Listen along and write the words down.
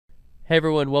Hey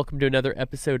everyone, welcome to another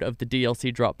episode of the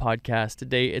DLC Drop Podcast.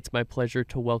 Today it's my pleasure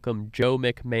to welcome Joe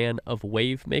McMahon of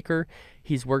Wavemaker.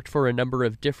 He's worked for a number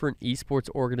of different esports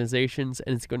organizations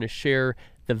and is going to share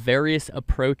the various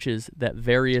approaches that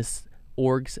various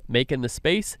orgs make in the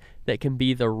space that can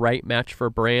be the right match for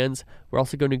brands. We're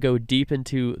also going to go deep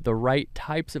into the right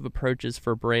types of approaches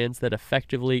for brands that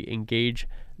effectively engage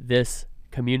this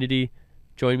community.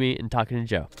 Join me in talking to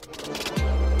Joe.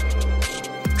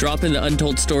 Drop in the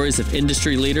untold stories of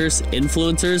industry leaders,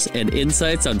 influencers, and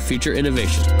insights on future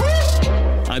innovation.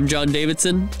 I'm John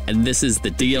Davidson, and this is the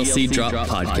DLC Drop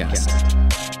Podcast.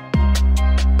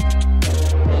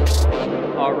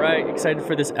 All right, excited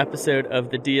for this episode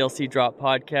of the DLC Drop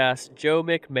Podcast. Joe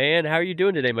McMahon, how are you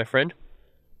doing today, my friend?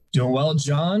 Doing well,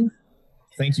 John.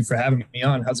 Thank you for having me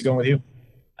on. How's it going with you?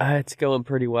 It's going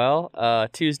pretty well.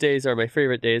 Tuesdays are my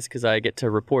favorite days because I get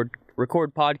to record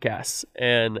podcasts,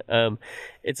 and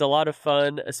it's a lot of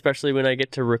fun, especially when I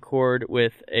get to record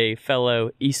with a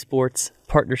fellow esports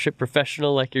partnership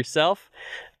professional like yourself,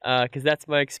 because that's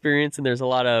my experience, and there's a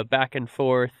lot of back and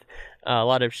forth, a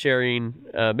lot of sharing,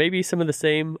 maybe some of the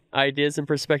same ideas and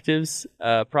perspectives,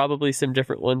 probably some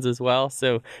different ones as well.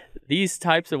 So these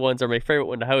types of ones are my favorite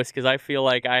one to host because I feel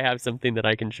like I have something that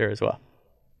I can share as well.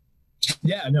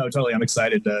 Yeah, no, totally. I'm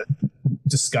excited to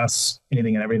discuss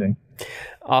anything and everything.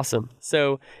 Awesome.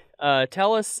 So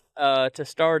tell us, to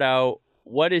start out,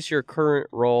 what is your current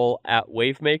role at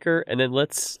Wavemaker? And then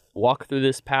let's walk through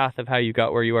this path of how you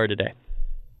got where you are today.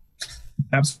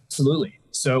 Absolutely.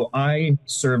 So I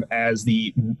serve as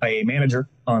a manager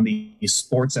on the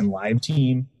sports and live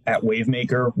team at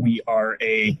Wavemaker. We are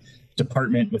a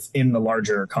department within the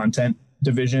larger content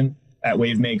division at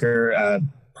Wavemaker,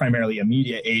 primarily a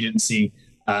media agency,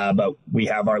 but we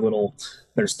have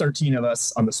there's 13 of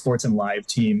us on the sports and live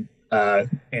team,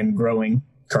 and growing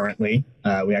currently.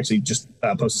 We actually just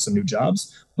posted some new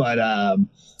jobs, but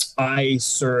I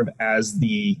serve as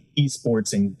the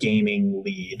esports and gaming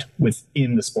lead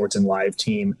within the sports and live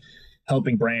team,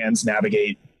 helping brands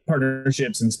navigate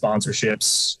partnerships and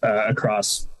sponsorships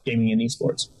across gaming and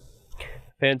esports.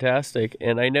 Fantastic.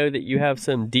 And I know that you have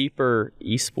some deeper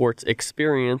esports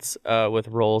experience with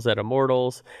roles at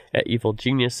Immortals, at Evil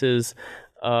Geniuses.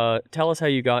 Tell us how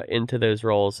you got into those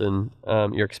roles and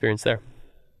your experience there.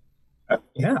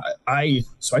 I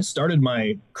started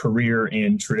my career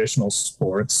in traditional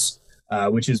sports,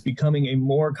 which is becoming a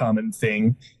more common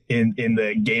thing in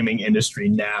the gaming industry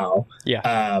now.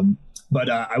 Yeah.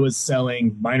 But I was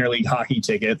selling minor league hockey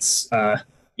tickets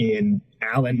in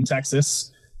Allen, Texas,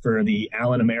 for the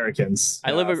Allen Americans.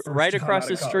 I live right across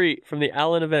the street from the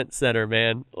Allen Event Center,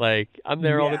 man. Like, I'm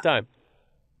there all the time.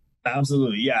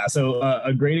 Absolutely. Yeah. So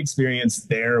a great experience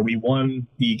there. We won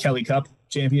the Kelly Cup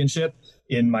championship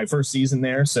in my first season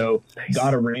there. So nice.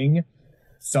 Got a ring.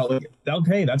 Felt like,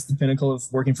 okay, that's the pinnacle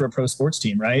of working for a pro sports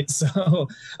team, right? So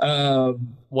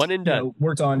one and done.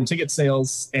 Worked on ticket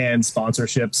sales and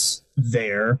sponsorships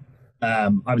there.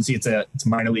 Obviously, it's a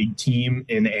minor league team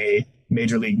in a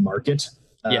major league market.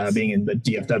 Yes. Being in the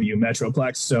DFW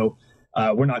Metroplex. So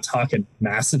we're not talking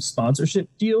massive sponsorship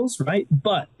deals, right?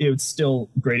 But it was still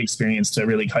a great experience to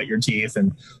really cut your teeth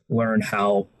and learn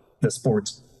how the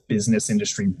sports business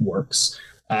industry works.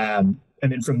 And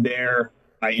then from there,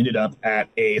 I ended up at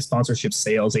a sponsorship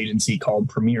sales agency called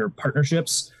Premier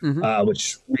Partnerships,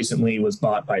 which recently was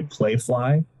bought by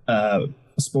Playfly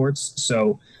Sports.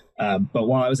 So, but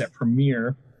while I was at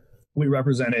Premier, we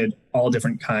represented all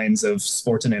different kinds of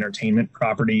sports and entertainment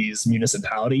properties,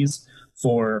 municipalities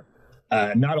for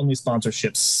not only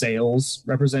sponsorship sales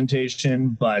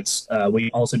representation, but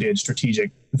we also did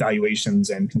strategic valuations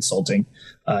and consulting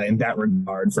in that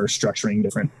regard for structuring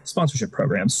different sponsorship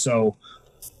programs. So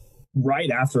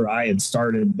right after I had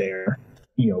started there,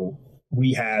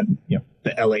 we had,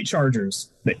 the LA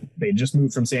Chargers. They just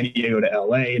moved from San Diego to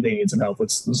LA. They needed some help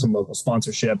with some local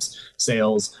sponsorships,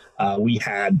 sales. We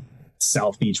had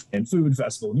South Beach Wine and Food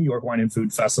Festival, New York Wine and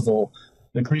Food Festival,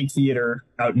 the Greek Theater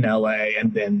out in LA,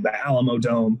 and then the Alamo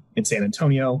Dome in San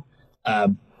Antonio.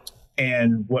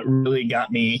 And what really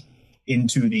got me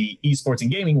into the esports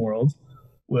and gaming world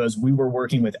was we were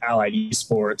working with Allied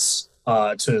Esports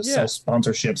to sell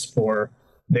sponsorships for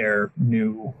their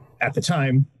at the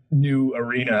time, new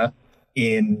arena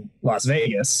in Las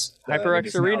Vegas.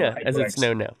 HyperX Arena, as it's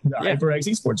known now. HyperX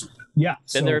Esports. Yeah.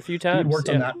 Been there a few times. We worked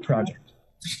on that project.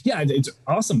 Yeah, it's an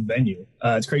awesome venue.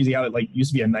 It's crazy how it used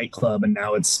to be a nightclub and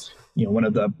now it's one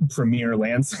of the premier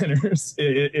LAN centers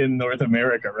in North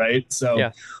America, right? So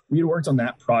we had worked on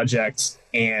that project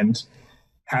and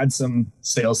had some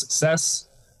sales success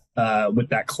with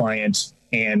that client.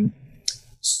 And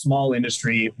small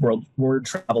industry, word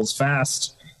travels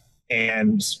fast,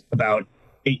 And about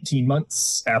 18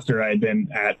 months after I'd been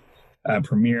at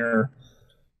Premier,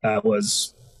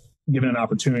 was given an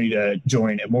opportunity to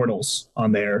join Immortals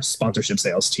on their sponsorship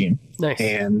sales team. Nice.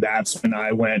 And that's when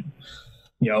I went,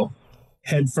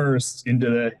 head first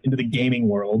into the gaming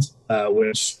world,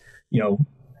 which,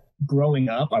 growing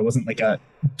up, I wasn't like a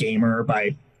gamer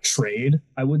by trade,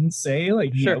 I wouldn't say.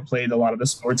 Like, sure. Played a lot of the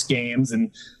sports games and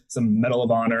some Medal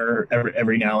of Honor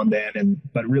every now and then.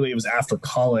 But really it was after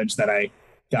college that I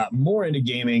got more into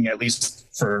gaming, at least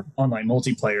for online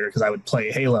multiplayer, because I would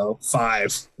play Halo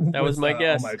 5. That was my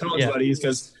guess. All my college buddies,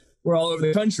 because we're all over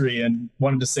the country and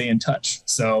wanted to stay in touch.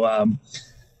 So,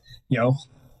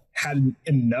 had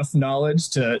enough knowledge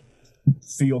to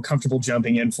feel comfortable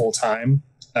jumping in full time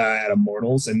at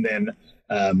Immortals. And then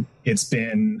it's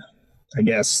been, I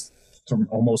guess,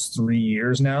 almost 3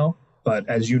 years now. But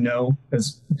as you know,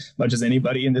 as much as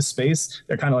anybody in this space,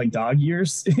 they're kind of like dog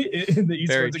years in the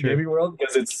esports and gaming world,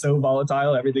 because it's so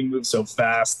volatile. Everything moves so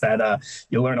fast that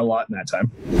you learn a lot in that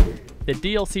time. The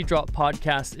DLC Drop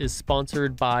podcast is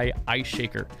sponsored by Ice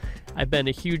Shaker. I've been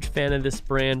a huge fan of this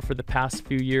brand for the past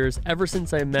few years, ever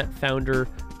since I met founder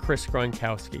Chris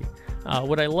Gronkowski.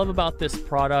 What I love about this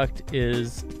product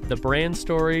is the brand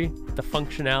story, the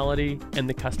functionality, and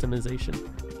the customization.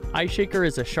 Ice Shaker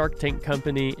is a Shark Tank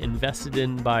company invested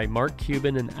in by Mark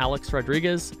Cuban and Alex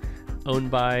Rodriguez,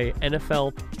 owned by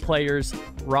NFL players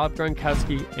Rob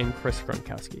Gronkowski and Chris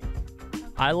Gronkowski.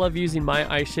 I love using my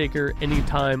Ice Shaker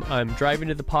anytime I'm driving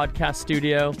to the podcast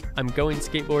studio, I'm going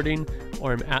skateboarding,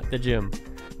 or I'm at the gym.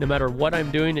 No matter what I'm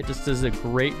doing, it just does a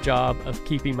great job of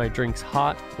keeping my drinks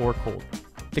hot or cold.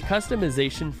 The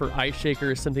customization for Ice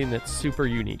Shaker is something that's super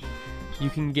unique. You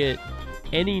can get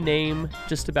any name,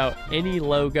 just about any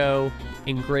logo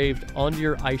engraved onto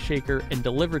your Ice Shaker and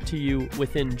delivered to you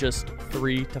within just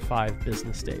 3 to 5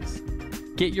 business days.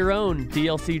 Get your own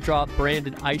DLC Drop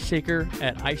branded Ice Shaker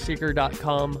at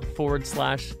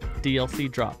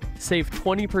iceshaker.com/DLC Drop. Save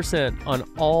 20% on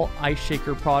all Ice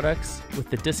Shaker products with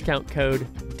the discount code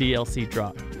DLC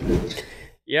Drop.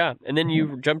 Yeah, and then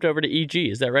you jumped over to EG,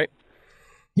 is that right?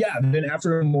 Yeah, then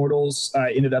after Immortals,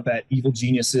 I ended up at Evil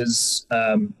Geniuses.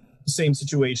 Same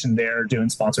situation there, doing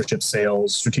sponsorship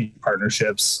sales, strategic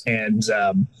partnerships, and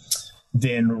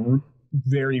then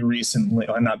very recently,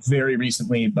 well, not very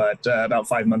recently, but about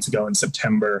 5 months ago in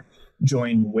September,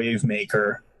 joined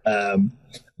Wavemaker. A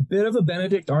bit of a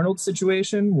Benedict Arnold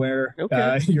situation where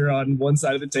you're on one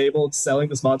side of the table selling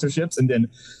the sponsorships and then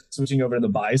switching over to the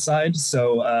buy side.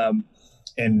 So,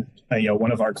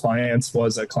 one of our clients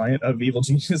was a client of Evil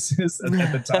Geniuses at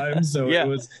the time. So it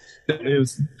was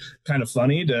kind of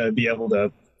funny to be able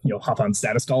to, hop on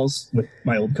status calls with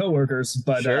my old coworkers.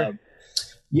 But sure.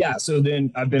 So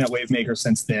then I've been at Wavemaker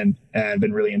since then and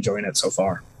been really enjoying it so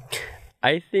far.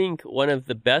 I think one of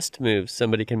the best moves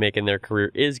somebody can make in their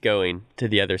career is going to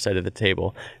the other side of the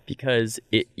table, because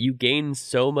you gain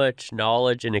so much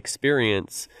knowledge and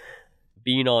experience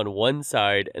being on one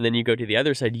side, and then you go to the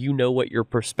other side, what your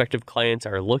prospective clients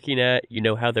are looking at,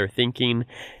 how they're thinking.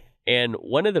 And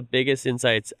one of the biggest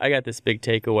insights, I got this big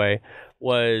takeaway,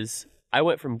 was I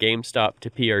went from GameStop to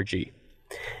PRG.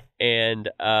 And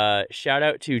shout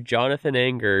out to Jonathan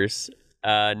Angers,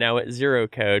 now at Zero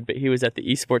Code, but he was at the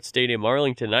Esports Stadium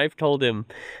Arlington. I've told him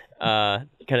kind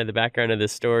of the background of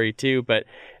this story too, but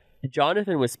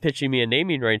Jonathan was pitching me a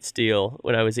naming rights deal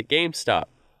when I was at GameStop,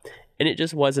 and it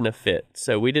just wasn't a fit.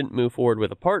 So we didn't move forward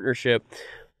with a partnership,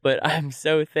 but I'm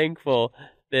so thankful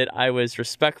that I was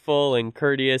respectful and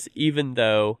courteous, even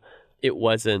though it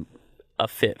wasn't a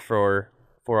fit for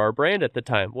our brand at the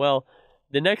time. Well,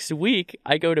 the next week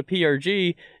I go to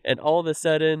PRG, and all of a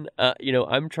sudden,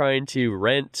 I'm trying to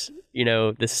rent,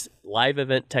 this live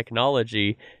event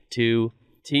technology to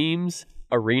teams,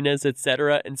 arenas,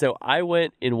 etc. And so I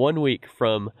went in 1 week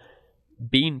from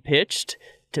being pitched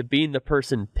to being the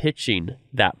person pitching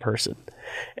that person.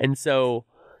 And so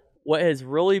what has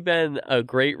really been a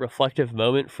great reflective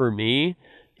moment for me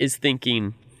is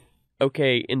thinking,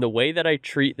 okay, in the way that I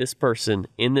treat this person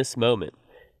in this moment,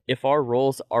 if our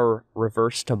roles are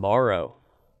reversed tomorrow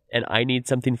and I need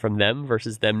something from them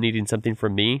versus them needing something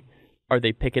from me, are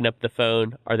they picking up the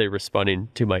phone? Are they responding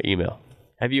to my email?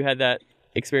 Have you had that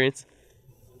experience?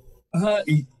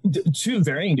 To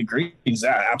varying degrees,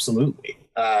 absolutely.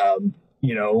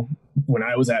 When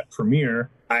I was at Premier,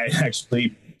 I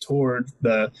actually toured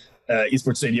the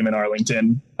Esports Stadium in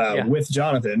Arlington with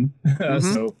Jonathan.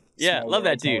 So love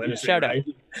that dude. Industry, shout right?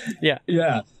 out.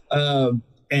 Yeah.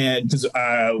 And because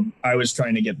I was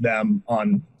trying to get them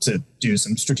on to do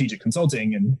some strategic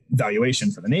consulting and valuation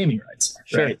for the naming rights,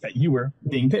 right? That you were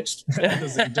being pitched at the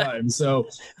same time. So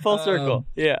full circle.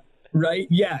 Right.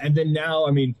 Yeah. And then now,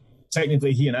 I mean,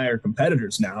 technically he and I are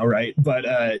competitors now, right? But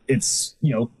it's,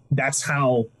 that's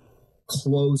how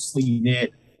closely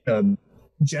knit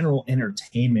general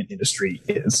entertainment industry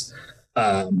is.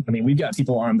 I mean, we've got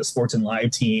people on the Sports and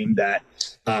Live team that,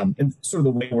 and sort of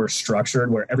the way we're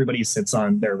structured, where everybody sits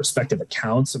on their respective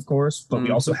accounts, of course, but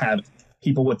we also have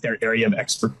people with their area of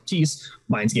expertise.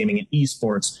 Mine's gaming and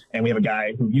esports, and we have a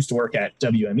guy who used to work at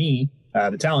WME,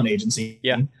 the talent agency.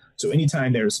 Yeah. So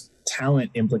anytime there's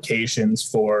talent implications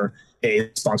for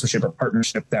a sponsorship or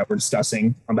partnership that we're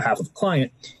discussing on behalf of a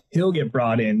client, he'll get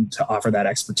brought in to offer that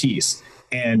expertise.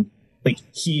 And like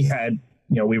he had,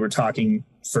 we were talking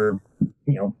for,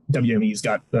 WME's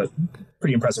got a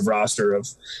pretty impressive roster of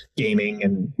gaming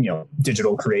and,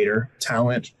 digital creator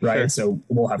talent, right? Sure. So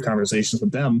we'll have conversations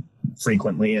with them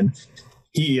frequently. And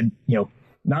he had,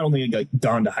 not only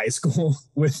gone to high school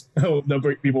with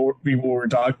the people we're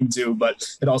talking to, but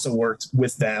it also worked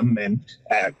with them and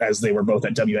as they were both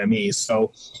at WME.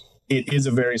 So it is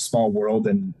a very small world,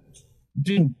 and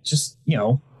just,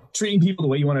 treating people the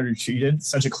way you want to be treated,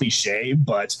 such a cliche,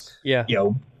 but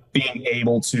being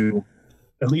able to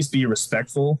at least be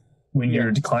respectful when you're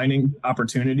declining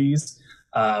opportunities,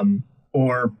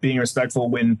 or being respectful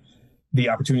when the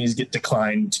opportunities get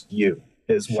declined to you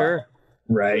as well. Sure.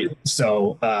 Right.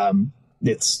 So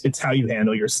it's how you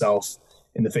handle yourself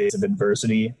in the face of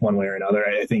adversity, one way or another.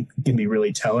 I think can be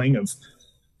really telling of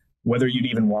whether you'd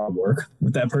even want to work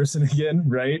with that person again.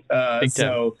 Right.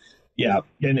 So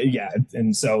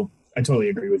and so I totally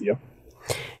agree with you.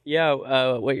 Yeah.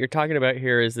 What you're talking about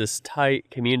here is this tight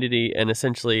community and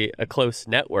essentially a close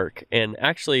network. And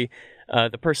actually,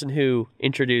 the person who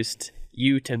introduced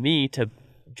you to me to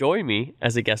join me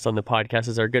as a guest on the podcast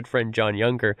is our good friend John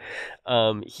Younger.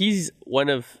 He's one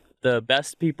of the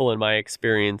best people in my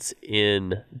experience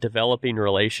in developing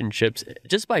relationships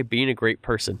just by being a great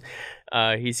person.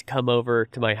 He's come over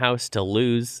to my house to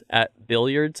lose at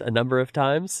billiards a number of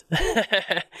times.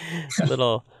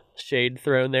 Little shade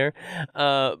thrown there.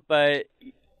 But,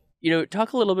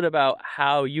 talk a little bit about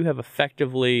how you have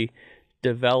effectively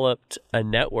developed a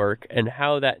network and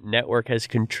how that network has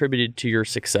contributed to your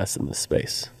success in this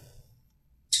space.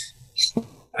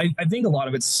 I think a lot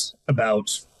of it's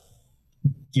about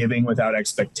giving without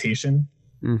expectation,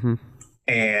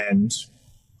 and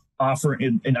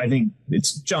offering. And I think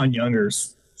it's John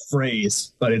Younger's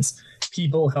phrase, but it's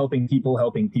people helping people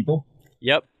helping people.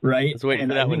 Yep. Right. I was waiting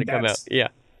for that one to come out. Yeah.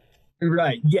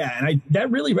 Right. Yeah. And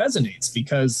that really resonates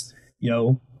because,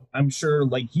 I'm sure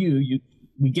like we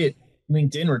get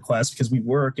LinkedIn requests because we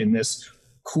work in this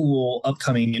cool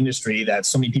upcoming industry that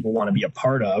so many people want to be a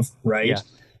part of, right? Yeah.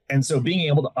 And so being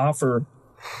able to offer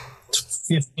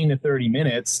 15 to 30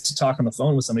 minutes to talk on the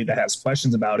phone with somebody that has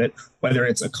questions about it, whether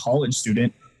it's a college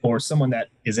student or someone that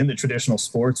is in the traditional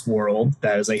sports world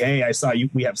that is like, hey, I saw you,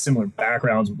 we have similar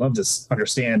backgrounds, would love to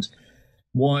understand,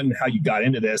 one, how you got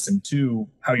into this, and two,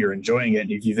 how you're enjoying it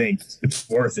and if you think it's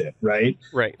worth it, right?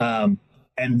 Right.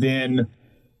 And then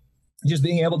just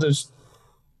being able to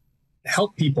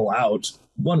help people out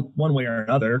one way or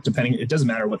another, depending, it doesn't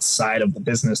matter what side of the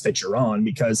business that you're on,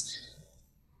 because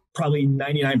probably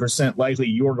 99% likely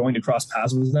you're going to cross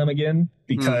paths with them again,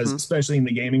 because especially in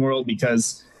the gaming world,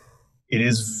 because it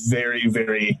is very,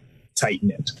 very tight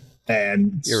knit.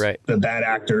 And you're right. The bad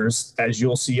actors, as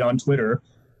you'll see on Twitter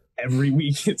every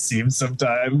week, it seems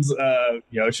sometimes,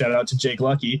 shout out to Jake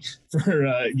Lucky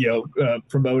for,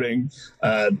 promoting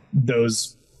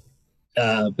those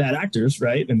bad actors,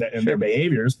 right, and their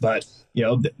behaviors, but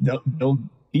they'll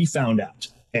be found out,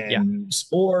 and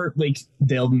or like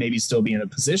they'll maybe still be in a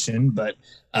position, but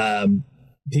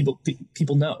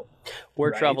people know.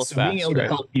 Word travels fast. Being able to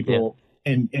help people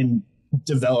and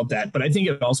develop that, but I think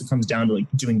it also comes down to like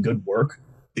doing good work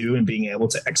too, and being able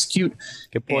to execute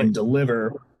and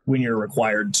deliver when you're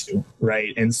required to,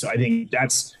 right? And so I think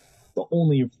that's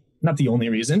not the only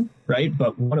reason, right?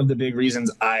 But one of the big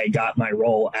reasons I got my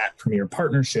role at Premier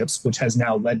Partnerships, which has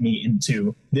now led me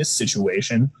into this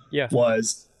situation,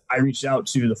 was I reached out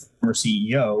to the former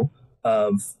CEO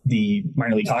of the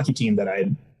minor league hockey team that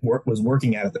I was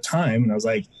working at the time. And I was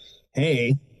like,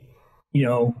 hey,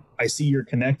 I see you're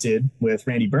connected with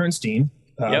Randy Bernstein,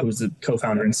 who's the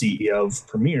co-founder and CEO of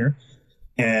Premier.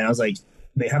 And I was like,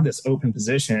 they have this open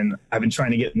position. I've been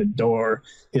trying to get in the door.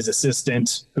 His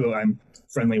assistant, who I'm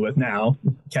friendly with now,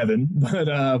 Kevin, but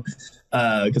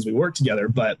because we work together,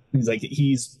 but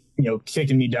he's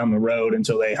kicking me down the road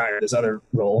until they hire this other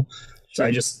role. So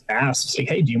I just asked, like,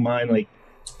 hey, do you mind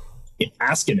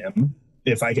asking him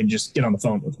if I could just get on the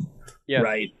phone with him? Yeah.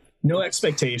 Right. No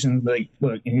expectations. Like,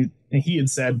 look, and he had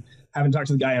said, haven't talked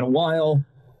to the guy in a while.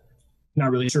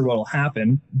 not really sure what will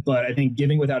happen, but I think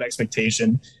giving without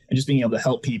expectation and just being able to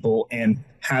help people and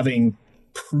having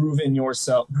proven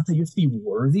yourself, not that you have to be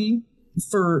worthy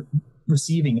for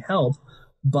receiving help,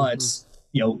 but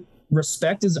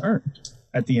respect is earned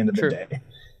at the end of the day.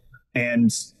 And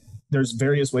there's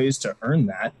various ways to earn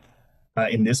that.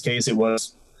 In this case, it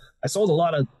was, I sold a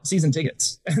lot of season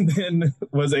tickets and then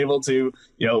was able to,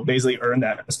 basically earn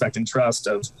that respect and trust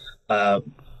of a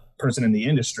person in the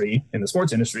industry, in the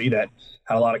sports industry, that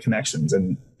had a lot of connections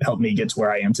and helped me get to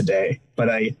where I am today. But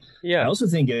I also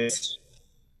think it's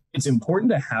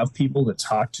important to have people to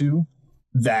talk to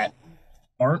that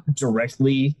aren't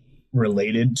directly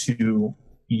related to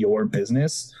your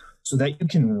business so that you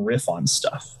can riff on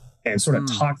stuff and sort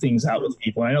of talk things out with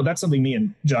people. And I know that's something me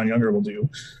and John Younger will do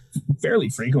fairly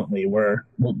frequently, where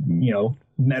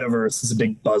metaverse is a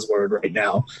big buzzword right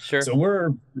now. Sure. So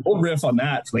we'll riff on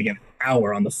that for like an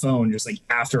hour on the phone, just like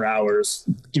after hours,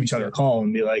 give each other a call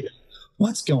and be like,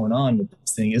 what's going on with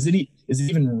this thing? Is it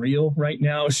even real right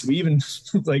now? Should we even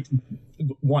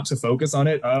want to focus on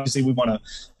it? Obviously we want to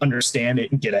understand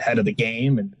it and get ahead of the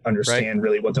game and understand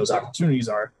really what those opportunities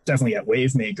are. Definitely at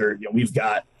Wavemaker, we've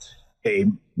got a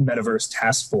metaverse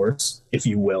task force, if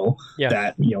you will,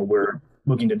 that, we're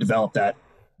looking to develop that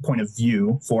point of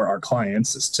view for our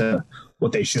clients as to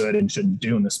what they should and shouldn't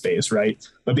do in the space. Right.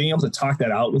 But being able to talk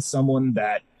that out with someone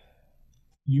that,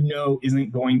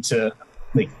 isn't going to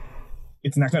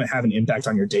it's not going to have an impact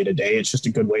on your day to day. It's just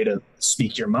a good way to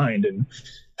speak your mind and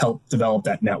help develop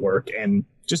that network and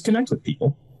just connect with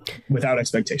people without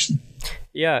expectation.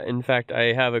 Yeah, in fact,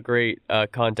 I have a great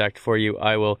contact for you.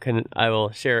 I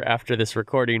will share after this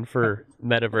recording for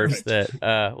Metaverse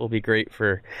that will be great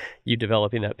for you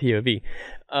developing that POV.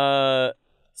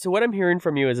 So what I'm hearing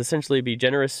from you is essentially be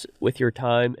generous with your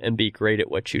time and be great at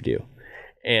what you do.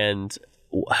 And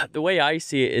the way I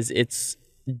see it is it's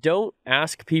don't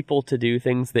ask people to do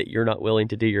things that you're not willing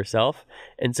to do yourself.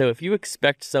 And so if you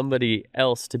expect somebody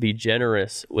else to be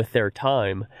generous with their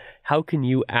time, how can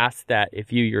you ask that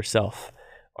if you yourself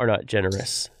are not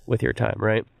generous with your time,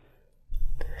 right?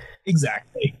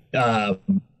 Exactly.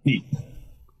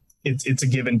 It's a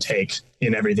give and take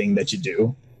in everything that you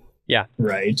do. Yeah.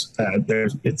 Right.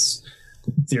 It's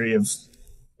theory of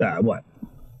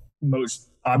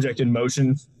object in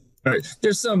motion.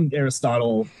 There's some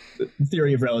Aristotle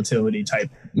theory of relativity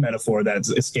type metaphor that's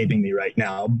escaping me right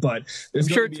now, but I'm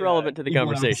sure it's relevant to the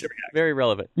conversation. Very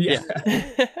relevant. Yeah.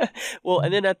 Well,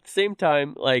 and then at the same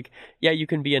time, you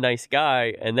can be a nice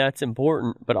guy and that's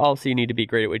important, but also you need to be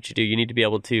great at what you do. You need to be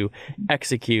able to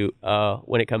execute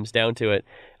when it comes down to it.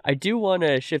 I do want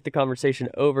to shift the conversation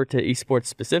over to esports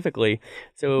specifically.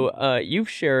 So you've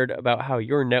shared about how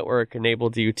your network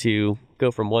enabled you to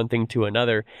go from one thing to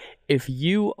another. If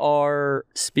you are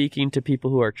speaking to people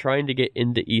who are trying to get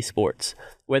into esports,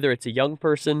 whether it's a young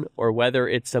person or whether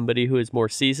it's somebody who is more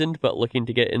seasoned but looking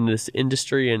to get in this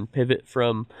industry and pivot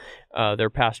from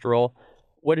their past role,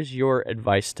 what is your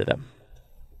advice to them?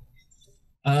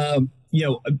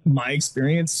 My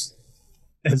experience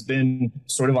has been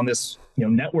sort of on this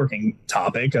networking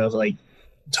topic of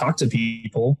talk to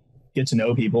people, get to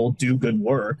know people, do good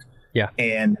work. Yeah.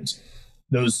 And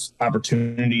those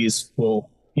opportunities will,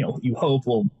 you hope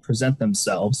will present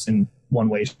themselves in one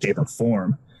way, shape, or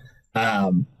form.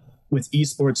 With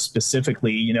esports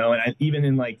specifically, and even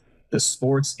in the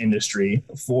sports industry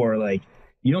before,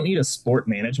 you don't need a sport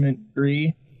management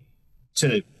degree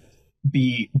to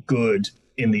be good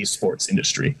in the sports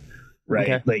industry, right?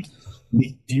 Okay.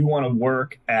 Do you want to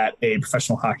work at a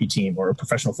professional hockey team or a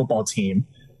professional football team?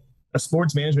 A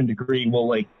sports management degree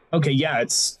will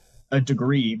it's a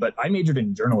degree, but I majored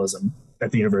in journalism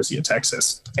at the University of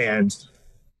Texas, and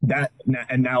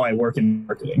now I work in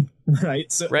marketing,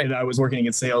 right? So, and I was working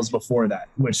in sales before that,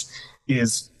 which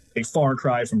is a far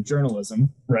cry from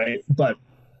journalism, right? But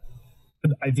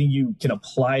I think you can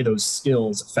apply those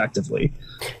skills effectively.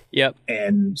 Yep.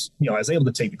 And I was able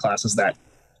to take the classes that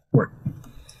were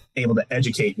able to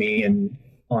educate me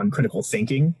on critical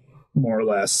thinking, more or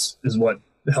less, is what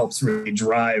helps really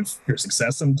drive your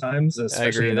success sometimes,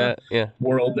 especially in a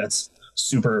world that's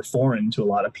super foreign to a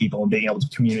lot of people, and being able to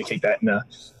communicate that in a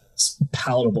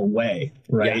palatable way,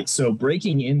 right? Yeah. So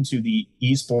breaking into the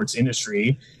esports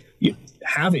industry, you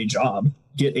have a job,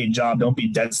 get a job. Don't be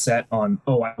dead set on,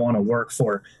 I want to work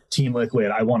for Team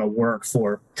Liquid. I want to work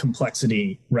for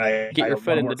Complexity, right? Get your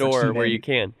foot in the door where you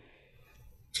can.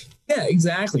 Yeah,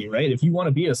 exactly. Right. If you want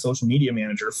to be a social media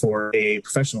manager for a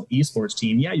professional esports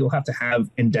team, you'll have to have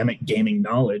endemic gaming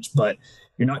knowledge, but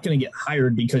you're not going to get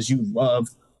hired because you love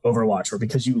Overwatch or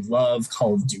because you love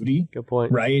Call of Duty. Good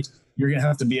point. Right. You're going to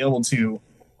have to be able to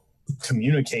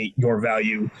communicate your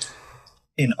value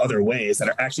in other ways that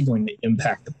are actually going to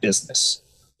impact the business,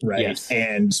 right? Yes.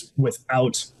 And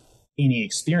without any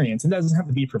experience, and it doesn't have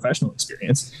to be professional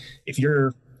experience. If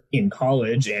you're in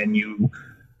college and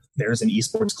there's an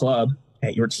esports club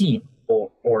at your team,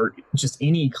 or just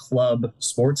any club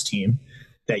sports team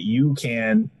that you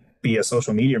can be a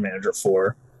social media manager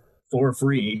for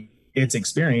free, it's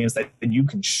experience that you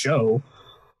can show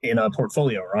in a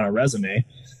portfolio or on a resume,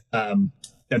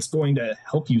 that's going to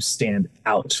help you stand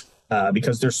out,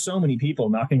 because there's so many people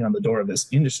knocking on the door of this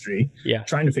industry,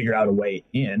 trying to figure out a way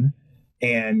in.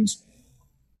 And,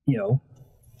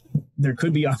 there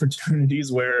could be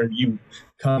opportunities where you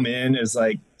come in as,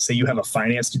 like, say you have a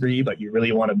finance degree, but you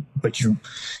really want to, but you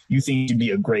think you'd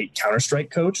be a great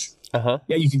Counter-Strike coach. Yeah,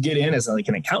 you could get in as like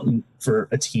an accountant for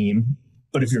a team,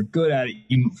 but if you're good at it,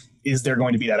 is there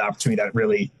going to be that opportunity that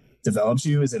really develops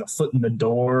you? Is it a foot in the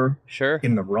door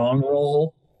in the wrong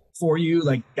role for you?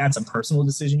 Like, that's a personal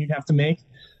decision you'd have to make.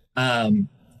 I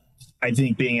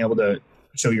think being able to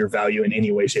show your value in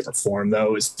any way, shape, or form,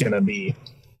 though, is going to be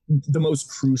the most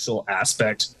crucial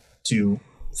aspect to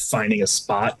finding a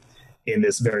spot in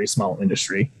this very small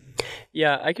industry.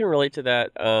 Yeah, I can relate to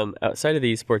that outside of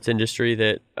the esports industry,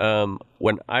 that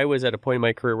when I was at a point in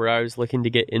my career where I was looking to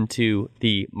get into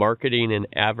the marketing and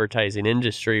advertising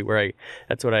industry,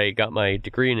 that's what I got my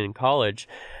degree in college,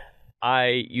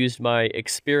 I used my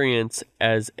experience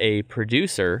as a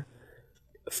producer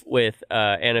with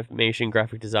animation,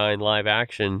 graphic design, live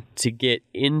action to get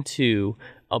into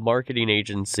a marketing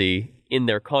agency in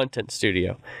their content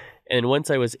studio. And once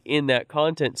I was in that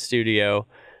content studio,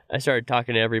 I started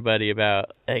talking to everybody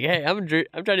about, like, hey, I'm trying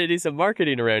to do some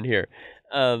marketing around here.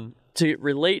 To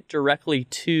relate directly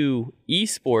to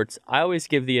esports, I always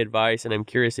give the advice, and I'm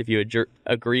curious if you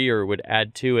agree or would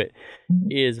add to it,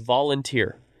 is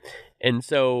volunteer. And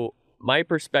so my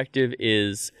perspective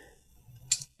is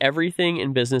everything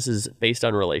in business is based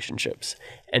on relationships,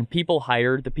 and people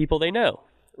hire the people they know,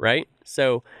 right?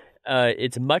 So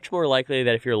it's much more likely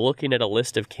that if you're looking at a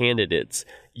list of candidates,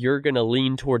 you're going to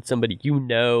lean towards somebody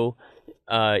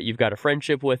you've got a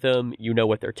friendship with them, you know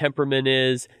what their temperament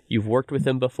is, you've worked with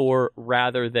them before,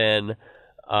 rather than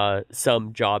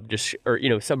some job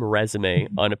or some resume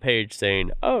on a page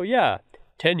saying, oh yeah,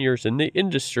 10 years in the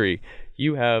industry,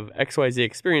 you have XYZ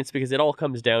experience, because it all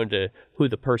comes down to who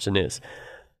the person is.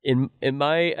 In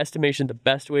my estimation, the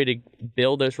best way to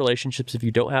build those relationships, if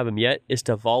you don't have them yet, is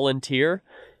to volunteer,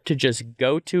 to just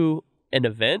go to an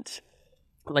event.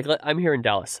 Like, I'm here in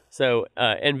Dallas, so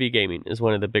NV Gaming is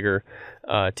one of the bigger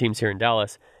teams here in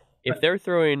Dallas. If they're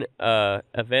throwing an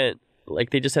event,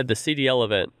 like they just had the CDL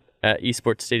event at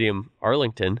Esports Stadium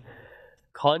Arlington,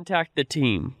 contact the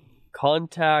team,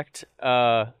 contact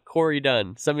Corey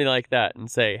Dunn, something like that, and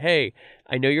say, hey,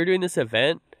 I know you're doing this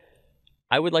event.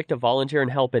 I would like to volunteer and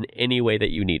help in any way that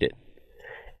you need it.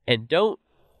 And don't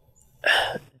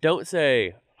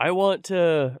say, I want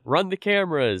to run the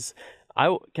cameras.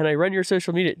 Can I run your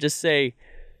social media? Just say,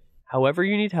 however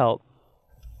you need help,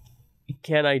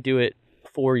 can I do it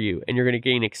for you? And you're going to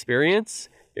gain experience,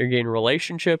 you're going to gain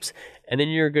relationships, and then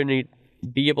you're going to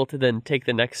be able to then take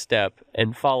the next step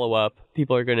and follow up.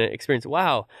 People are going to experience,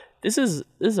 wow, this is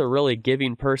a really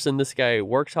giving person. This guy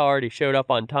works hard. He showed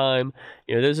up on time.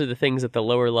 Those are the things at the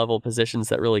lower level positions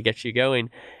that really get you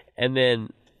going. And then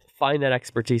find that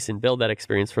expertise and build that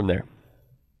experience from there.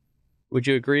 Would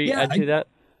you agree? Yeah, add to that?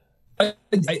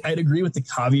 I'd agree with the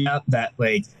caveat that,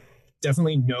 like,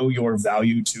 definitely know your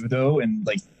value too, though, and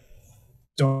like,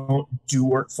 don't do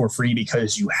work for free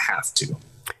because you have to,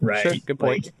 right? Sure, good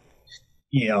point.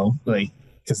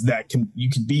 Because you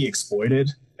could be exploited,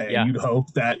 and you'd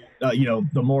hope that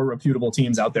the more reputable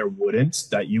teams out there wouldn't,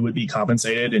 that you would be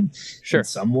compensated in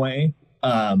some way.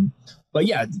 But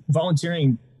yeah,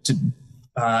 volunteering to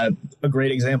a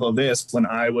great example of this. When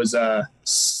I was a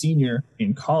senior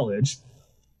in college,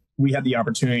 we had the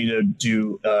opportunity to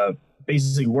do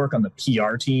basically work on the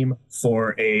PR team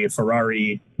for a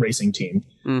Ferrari racing team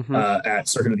at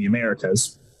Circuit of the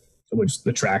Americas, which is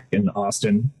the track in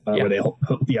Austin where they hold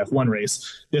the F1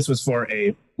 race. This was for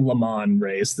a Le Mans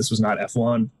race. This was not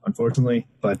F1, unfortunately,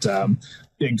 but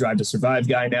big Drive to Survive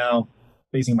guy now,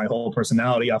 basing my whole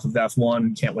personality off of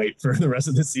F1. Can't wait for the rest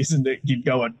of the season to keep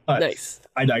going. But nice.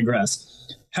 I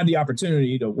digress. Had the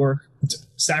opportunity to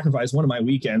sacrifice one of my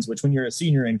weekends, which when you're a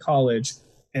senior in college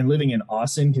and living in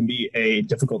Austin can be a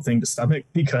difficult thing to stomach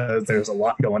because there's a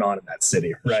lot going on in that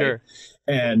city, right? Sure.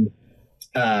 And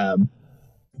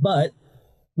but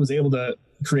was able to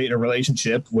create a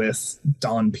relationship with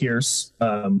Don Pierce,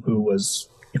 who was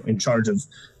in charge of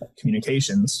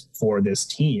communications for this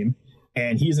team.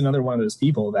 And he's another one of those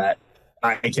people that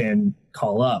I can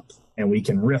call up and we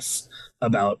can riff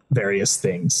about various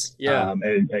things. Yeah.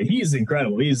 And he's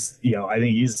incredible. He's, I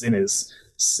think he's in his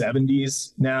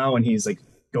 70s now, and he's like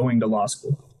going to law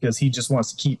school because he just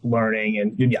wants to keep learning.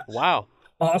 And yeah, wow,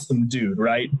 awesome dude,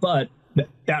 right? But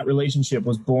that relationship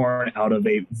was born out of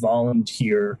a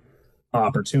volunteer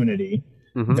opportunity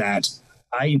that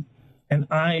I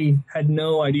had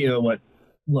no idea what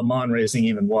Le Mans racing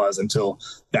even was until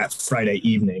that Friday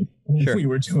evening. Sure. We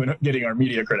were getting our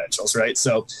media credentials, right?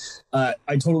 So I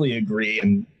totally agree.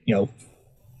 And,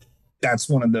 that's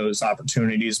one of those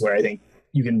opportunities where I think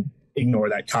you can ignore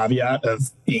that caveat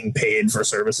of being paid for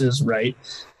services, right?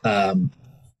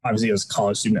 Obviously, I was a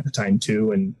college student at the time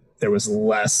too, and there was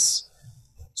less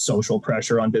social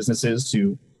pressure on businesses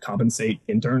to compensate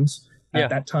interns at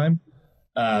that time.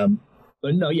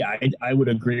 But no, yeah, I would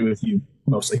agree with you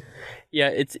mostly.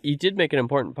 Yeah, you did make an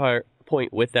important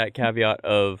point with that caveat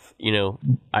of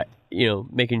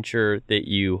making sure that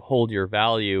you hold your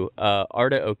value.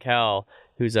 Arda Okal,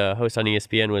 who's a host on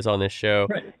ESPN, was on this show,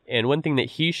 right. And one thing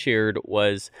that he shared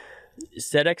was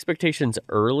set expectations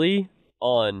early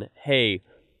on. Hey,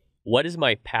 what is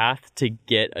my path to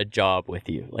get a job with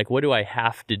you? Like, what do I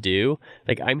have to do?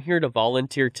 Like, I'm here to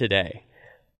volunteer today,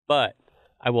 but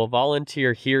I will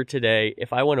volunteer here today.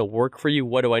 If I want to work for you,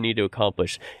 what do I need to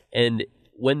accomplish? And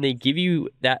when they give you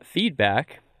that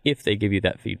feedback, if they give you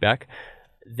that feedback,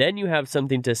 then you have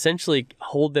something to essentially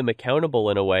hold them accountable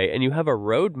in a way, and you have a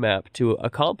roadmap to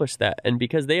accomplish that. And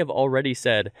because they have already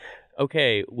said,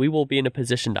 okay, we will be in a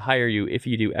position to hire you if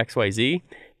you do XYZ,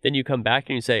 then you come back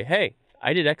and you say, hey,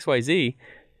 I did XYZ.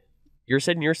 You're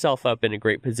setting yourself up in a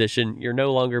great position. You're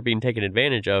no longer being taken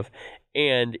advantage of.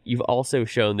 And you've also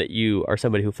shown that you are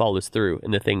somebody who follows through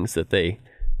in the things that they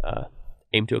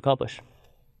aim to accomplish.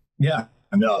 Yeah,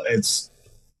 no, it's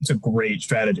a great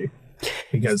strategy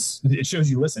because it shows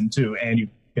you listen to and you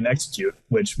can execute,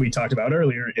 which we talked about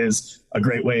earlier is a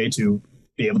great way to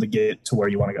be able to get to where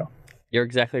you want to go. You're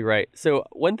exactly right. So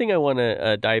one thing I want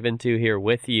to dive into here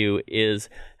with you is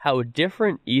how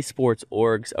different esports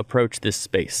orgs approach this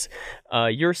space.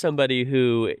 You're somebody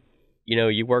who,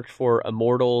 you worked for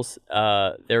Immortals.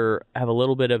 They have a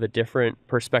little bit of a different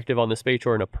perspective on the space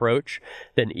or an approach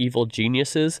than Evil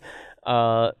Geniuses.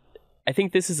 I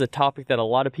think this is a topic that a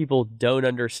lot of people don't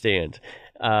understand.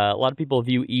 A lot of people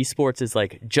view esports as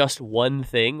like just one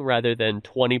thing rather than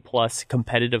 20 plus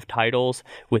competitive titles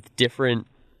with different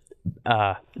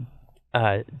audiences,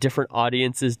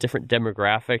 different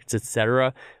demographics,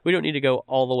 etc. We don't need to go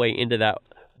all the way into that,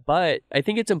 but I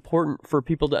think it's important for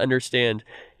people to understand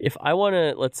if I want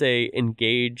to, let's say,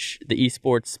 engage the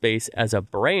esports space as a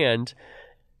brand,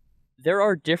 there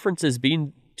are differences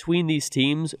between these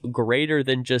teams greater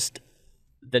than just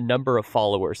the number of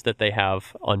followers that they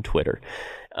have on Twitter.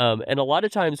 And a lot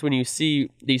of times when you see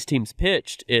these teams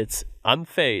pitched, it's I'm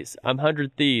FaZe, I'm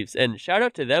 100 Thieves, and shout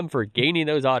out to them for gaining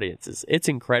those audiences. It's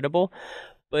incredible,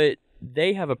 but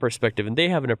they have a perspective and they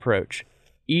have an approach.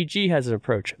 EG has an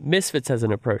approach, Misfits has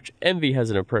an approach, Envy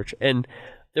has an approach, and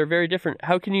they're very different.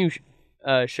 How can you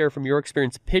share from your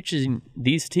experience pitching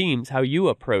these teams how you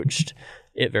approached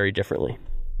it very differently?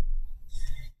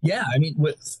 Yeah, I mean,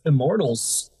 with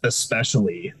Immortals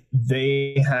especially,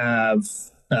 they have,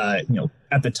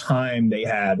 at the time they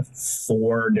had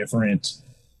 4 different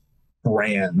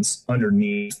brands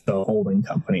underneath the holding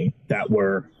company that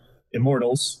were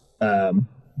Immortals,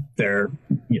 their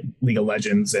League of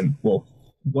Legends, and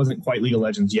wasn't quite League of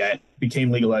Legends yet, became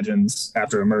League of Legends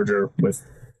after a merger with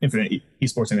Infinite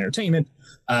Esports and Entertainment,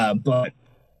 but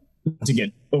to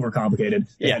get overcomplicated,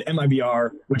 they had MIBR,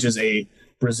 which is a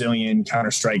Brazilian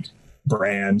Counter-Strike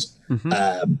brand.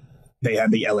 They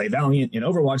had the LA Valiant in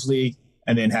Overwatch League,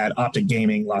 and then had Optic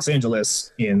Gaming Los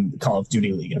Angeles in the Call of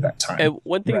Duty League at that time. And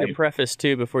one thing to preface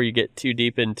too, before you get too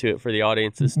deep into it for the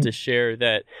audience, is to share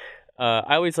that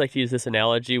I always like to use this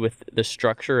analogy with the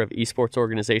structure of esports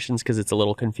organizations because it's a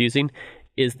little confusing,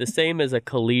 is the same as a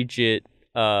collegiate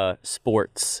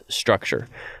sports structure.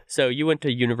 So you went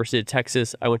to University of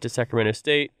Texas, I went to Sacramento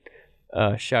State.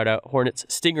 Shout out Hornets,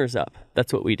 Stingers up.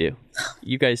 That's what we do.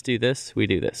 You guys do this, we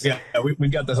do this. Yeah,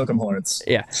 we've got the Hook'em Hornets.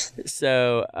 Yeah.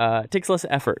 So it takes less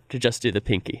effort to just do the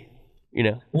pinky,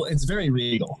 Well, it's very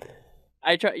regal.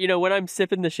 I try, when I'm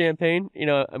sipping the champagne,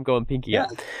 I'm going pinky up.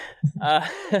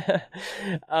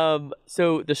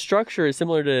 So the structure is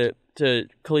similar to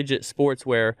collegiate sports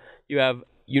where you have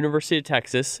University of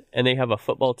Texas, and they have a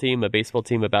football team, a baseball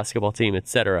team, a basketball team,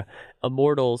 etc.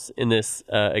 Immortals, in this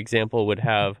example, would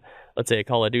have, let's say, a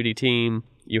Call of Duty team,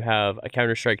 you have a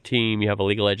Counter-Strike team, you have a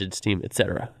League of Legends team,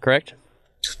 etc. Correct?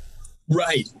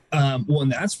 Right. Well,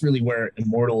 and that's really where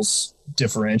Immortals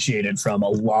differentiated from a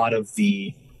lot of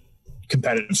the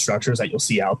competitive structures that you'll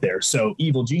see out there. So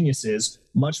Evil Geniuses,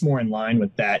 much more in line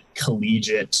with that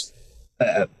collegiate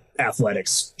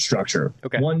athletics structure.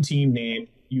 Okay. One team name,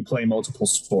 you play multiple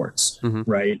sports,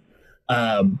 right?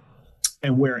 And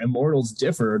where Immortals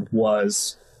differed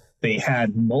was they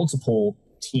had multiple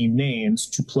team names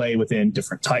to play within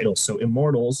different titles. So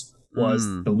Immortals was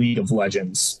the League of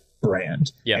Legends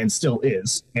brand and still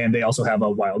is. And they also have a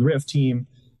Wild Rift team.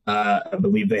 I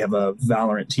believe they have a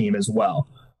Valorant team as well,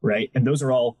 right? And those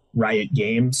are all Riot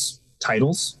Games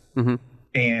titles.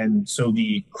 And so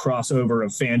the crossover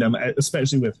of fandom,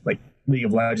 especially with like League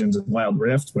of Legends and Wild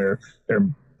Rift, where they're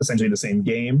essentially the same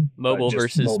game. Mobile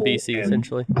versus PC,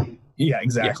 essentially. Yeah,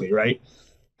 exactly, right?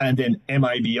 And then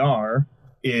MIBR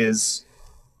is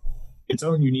its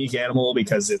own unique animal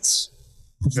because it's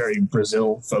very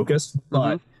Brazil focused.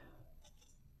 But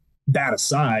that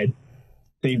aside,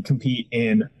 they compete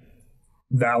in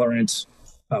Valorant,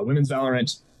 women's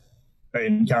Valorant,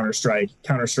 in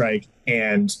Counter-Strike,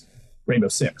 and Rainbow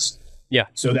Six. Yeah.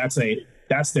 So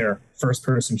that's their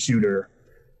first-person shooter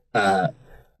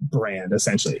brand,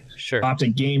 essentially. Sure.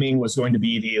 Optic Gaming was going to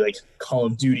be the like Call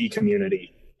of Duty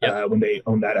community when they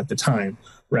owned that at the time,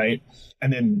 right?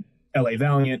 And then LA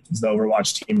Valiant is the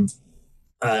Overwatch team.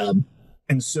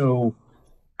 And so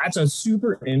that's a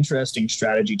super interesting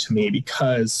strategy to me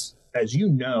because, as you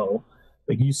know,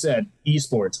 like you said,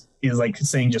 esports is like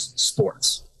saying just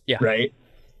sports, right?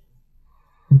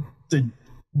 The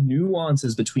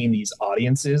nuances between these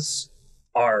audiences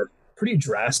are pretty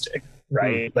drastic,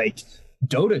 right? Like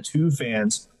Dota 2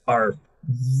 fans are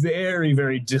very,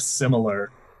 very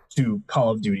dissimilar to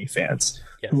Call of Duty fans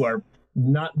who are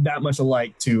not that much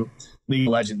alike to League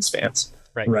of Legends fans,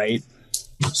 right?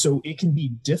 So it can be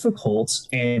difficult,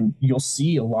 and you'll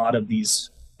see a lot of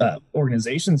these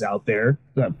organizations out there.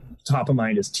 Top of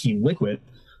mind is Team Liquid,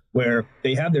 where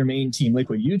they have their main Team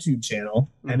Liquid YouTube channel,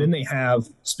 and then they have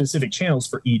specific channels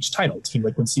for each title. Team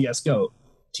Liquid CSGO,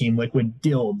 Team Liquid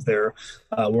Guild, their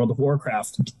World of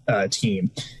Warcraft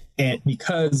team. And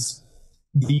because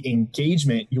the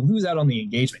engagement, you lose out on the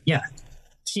engagement. Yeah,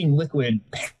 Team Liquid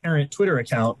parent Twitter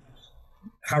account,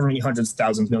 however many hundreds,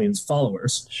 thousands, millions of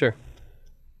followers. Sure.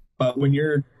 But when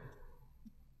you're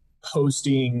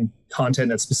posting content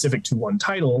that's specific to one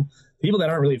title, people that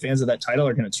aren't really fans of that title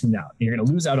are going to tune out. You're going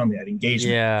to lose out on that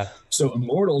engagement. Yeah. So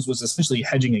Immortals was essentially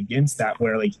hedging against that,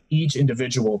 where like each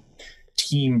individual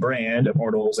team brand,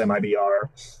 Immortals, MIBR,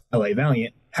 LA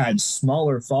Valiant, had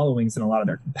smaller followings than a lot of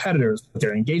their competitors, but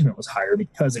their engagement was higher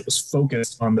because it was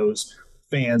focused on those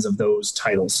fans of those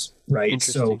titles, right?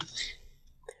 So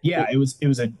yeah, it was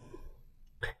a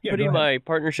putting my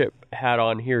partnership hat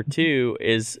on here too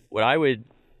is what I would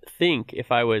think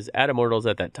if I was at Immortals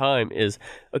at that time is,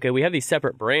 okay, we have these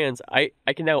separate brands. I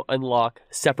can now unlock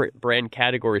separate brand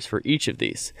categories for each of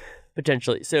these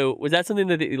potentially. So was that something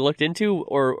that you looked into,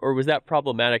 or was that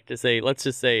problematic to say, let's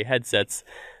just say headsets,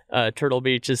 Turtle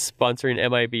Beach is sponsoring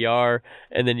MIBR,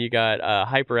 and then you got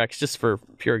HyperX, just for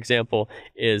pure example,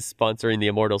 is sponsoring the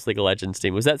Immortals League of Legends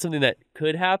team. Was that something that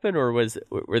could happen, or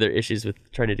were there issues with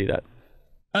trying to do that?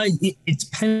 It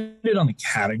depended on the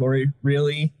category,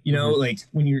 really. You know, like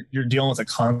when you're dealing with a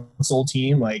console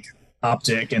team like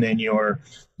Optic, and then you're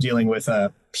dealing with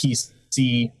a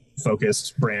PC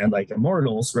focused brand like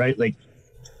Immortals, right? Like,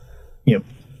 you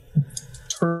know,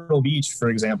 Turtle Beach, for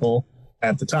example,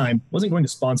 at the time wasn't going to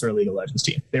sponsor a League of Legends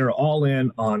team. They were all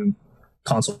in on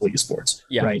console esports,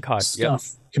 right? COD,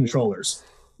 Stuff, controllers.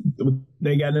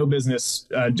 They got no business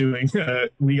doing a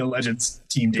League of Legends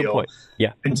team deal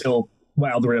until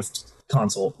Wild Rift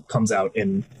console comes out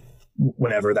in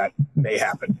whenever that may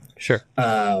happen. Sure.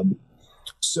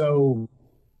 So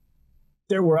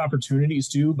there were opportunities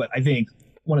too, but I think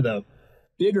one of the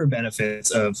bigger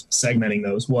benefits of segmenting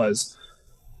those was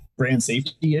brand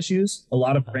safety issues. A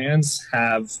lot of brands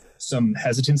have some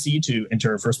hesitancy to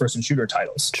enter first-person shooter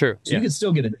titles. True. So you could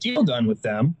still get a deal done with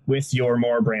them with your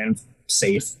more brand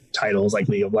safe titles like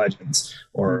League of Legends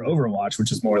or Overwatch,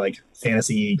 which is more like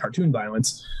fantasy cartoon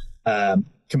violence,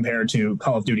 compared to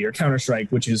Call of Duty or Counter-Strike,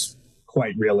 which is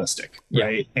quite realistic,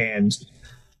 right? And,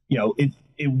 you know,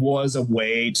 it was a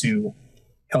way to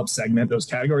help segment those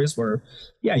categories where,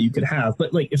 you could have,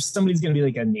 but like if somebody's going to be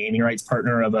like a naming rights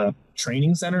partner of a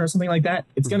training center or something like that,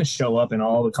 it's going to show up in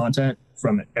all the content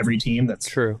from every team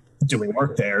that's doing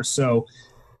work there. So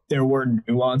there were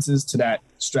nuances to that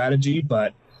strategy,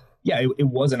 but it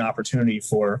was an opportunity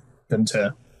for them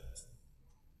to,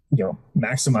 you know,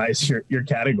 maximize your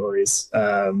categories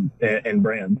and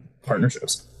brand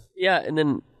partnerships. Yeah, and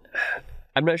then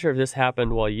I'm not sure if this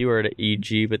happened while you were at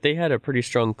EG, but they had a pretty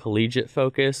strong collegiate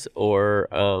focus or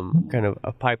kind of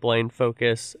a pipeline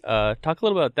focus. Talk a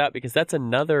little about that, because that's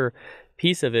another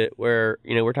piece of it where,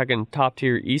 we're talking top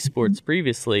tier esports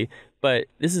previously, but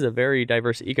this is a very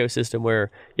diverse ecosystem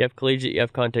where you have collegiate, you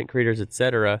have content creators,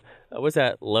 etc. What's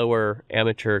that lower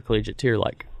amateur collegiate tier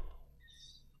like?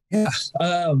 Yeah.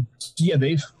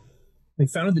 They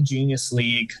founded the Genius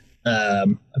League, I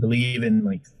believe in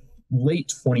like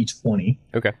late 2020.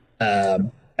 Okay.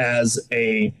 As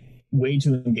a way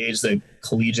to engage the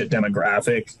collegiate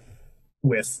demographic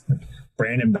with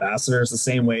brand ambassadors, the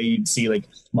same way you'd see like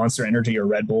Monster Energy or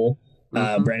Red Bull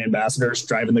brand ambassadors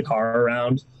driving the car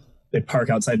around. They park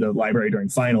outside the library during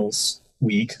finals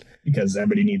week because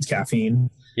everybody needs caffeine.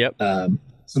 Yep.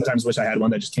 Sometimes wish I had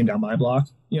one that just came down my block,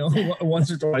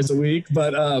 once or twice a week.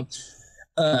 But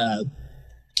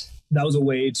that was a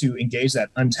way to engage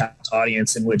that untapped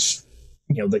audience in which,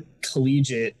 the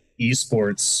collegiate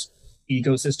esports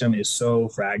ecosystem is so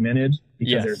fragmented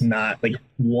because there's not like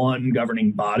one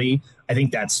governing body. I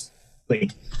think that's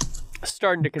like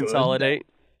starting to consolidate.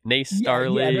 NACE Star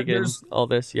League and all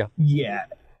this. Yeah. Yeah.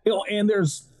 And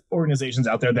there's organizations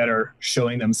out there that are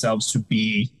showing themselves to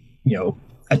be,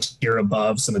 a tier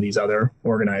above some of these other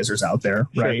organizers out there.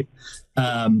 Sure. Right.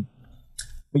 But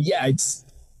yeah,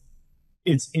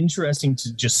 it's interesting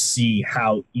to just see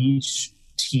how each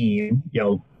team,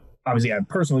 obviously I have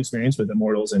personal experience with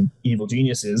Immortals and Evil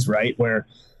Geniuses, right? Where,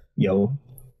 Evil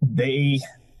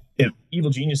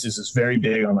Geniuses is very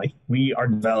big on like, we are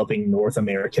developing North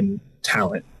American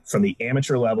talent from the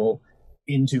amateur level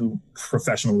into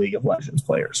professional League of Legends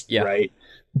players, right?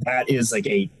 That is like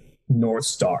a North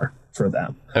Star for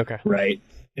them. Okay. Right.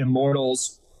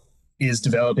 Immortals is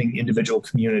developing individual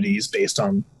communities based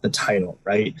on the title,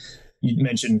 right? You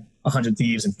mentioned 100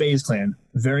 Thieves and FaZe Clan,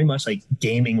 very much like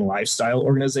gaming lifestyle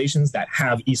organizations that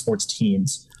have esports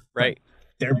teams. Right.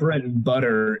 Their bread and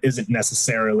butter isn't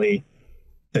necessarily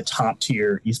the top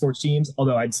tier esports teams,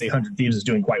 although I'd say 100 Thieves is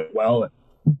doing quite well at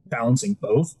balancing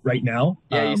both right now.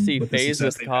 Yeah, you see FaZe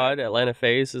with COD, Atlanta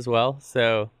FaZe as well.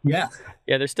 So yeah,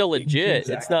 they're still legit.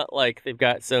 Exactly. It's not like they've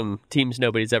got some teams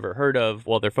nobody's ever heard of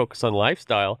while they're focused on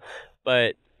lifestyle.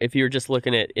 But if you're just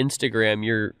looking at Instagram,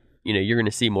 you're going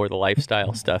to see more of the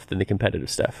lifestyle stuff than the competitive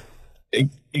stuff.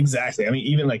 Exactly. I mean,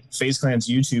 even like FaZe Clan's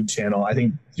YouTube channel, I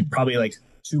think probably like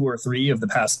 2 or 3 of the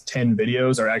past 10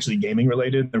 videos are actually gaming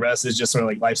related. The rest is just sort of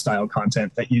like lifestyle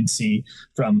content that you'd see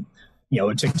from, a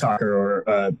TikToker or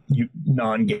a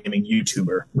non-gaming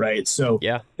YouTuber, right? So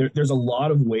there's a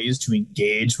lot of ways to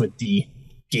engage with the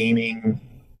gaming,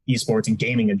 esports, and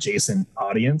gaming adjacent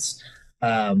audience.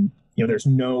 There's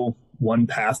no one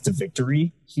path to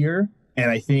victory here.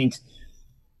 And I think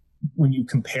when you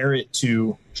compare it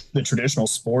to the traditional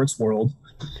sports world,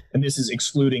 and this is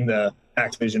excluding the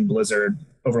Activision, Blizzard,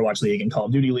 Overwatch League, and Call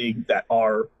of Duty League that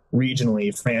are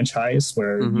regionally franchised,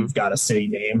 where you've got a city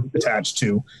name attached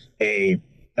to a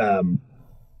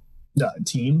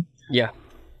team. Yeah.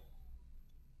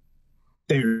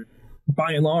 They're,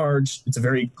 by and large, it's a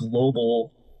very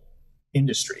global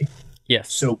industry.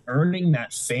 Yes. So earning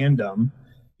that fandom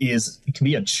it can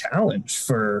be a challenge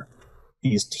for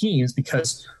these teams,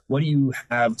 because what do you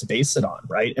have to base it on,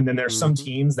 right? And then there's some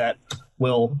teams that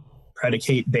will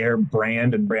predicate their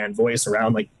brand and brand voice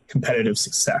around like competitive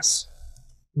success.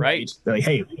 Right. They're like,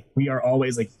 hey, we are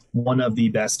always like one of the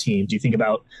best teams. You think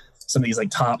about some of these like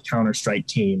top Counter-Strike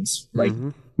teams, like,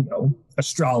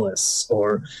 Astralis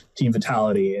or Team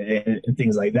Vitality and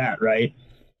things like that, right?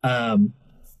 And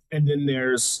then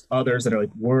there's others that are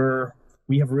like,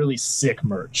 we have really sick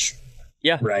merch.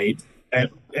 Yeah. Right.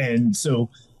 And so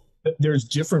there's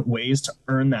different ways to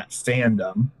earn that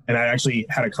fandom. And I actually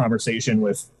had a conversation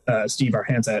with Steve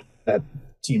Arhance at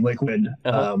Team Liquid.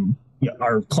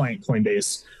 Our client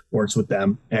Coinbase works with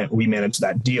them, and we manage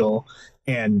that deal.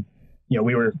 And,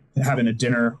 we were having a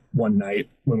dinner one night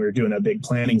when we were doing a big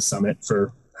planning summit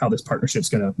for how this partnership's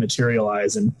going to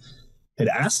materialize. And had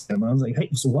asked him, I was like, hey,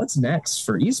 so what's next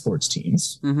for esports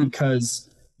teams? Because,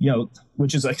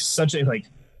 which is like such a like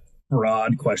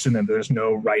broad question that there's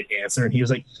no right answer. And he was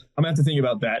like, I'm gonna have to think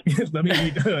about that. Let me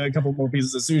eat a couple more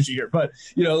pieces of sushi here. But,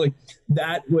 like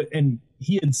that would, and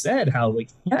he had said how like,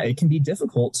 yeah, it can be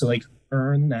difficult to like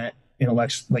earn that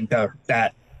intellectual, like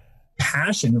that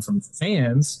passion from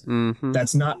fans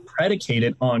that's not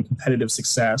predicated on competitive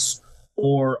success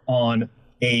or on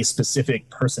a specific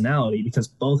personality, because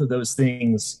both of those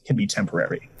things can be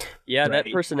temporary. Yeah, right?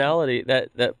 That personality,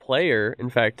 that player, in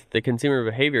fact, the consumer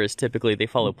behavior is typically they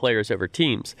follow players over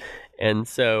teams. And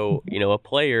so, a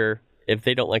player, if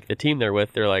they don't like the team they're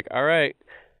with, they're like, all right,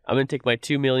 I'm going to take my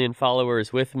 2 million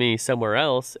followers with me somewhere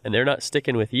else, and they're not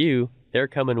sticking with you. They're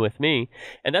coming with me.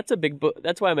 And that's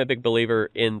that's why I'm a big believer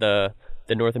in the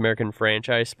North American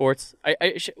franchise sports.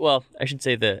 I should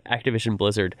say the Activision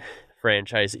Blizzard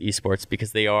franchise esports,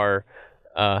 because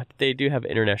they do have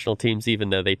international teams, even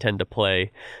though they tend to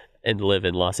play and live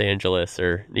in Los Angeles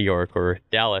or New York or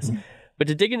Dallas. But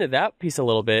to dig into that piece a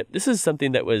little bit, this is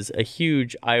something that was a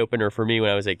huge eye-opener for me when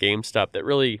I was at GameStop that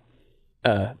really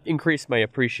increased my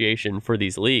appreciation for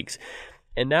these leagues.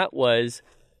 And that was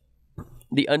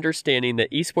the understanding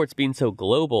that esports being so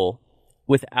global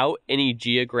without any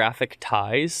geographic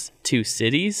ties to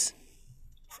cities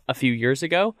a few years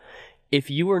ago, if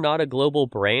you were not a global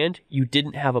brand, you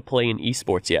didn't have a play in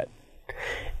esports yet.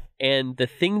 And the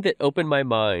thing that opened my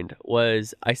mind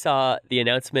was I saw the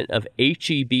announcement of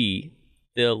H-E-B,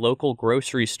 the local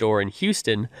grocery store in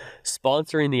Houston,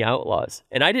 sponsoring the Outlaws.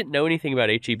 And I didn't know anything about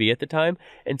H-E-B at the time.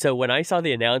 And so when I saw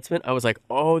the announcement, I was like,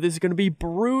 oh, this is going to be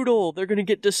brutal. They're going to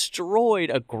get destroyed.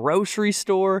 A grocery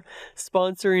store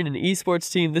sponsoring an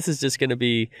esports team. This is just going to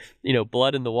be,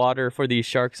 blood in the water for these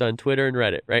sharks on Twitter and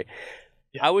Reddit, right?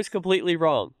 Yeah. I was completely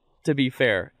wrong, to be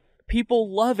fair.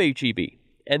 People love H-E-B.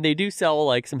 And they do sell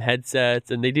like some headsets,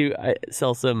 and they do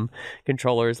sell some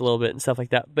controllers a little bit and stuff like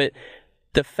that. But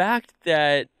the fact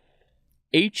that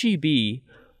H-E-B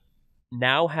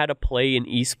now had a play in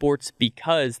esports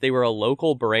because they were a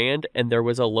local brand and there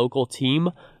was a local team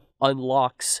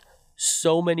unlocks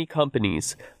so many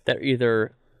companies that are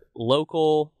either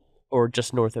local or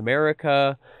just North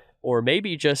America or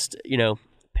maybe just,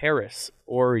 Paris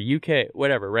or UK,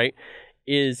 whatever, right?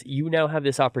 Is you now have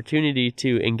this opportunity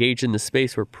to engage in the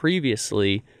space where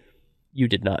previously you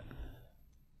did not.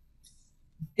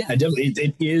 Yeah, definitely.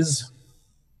 It is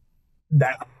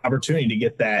that opportunity to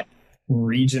get that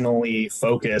regionally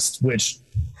focused, which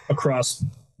across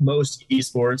most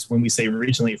esports, when we say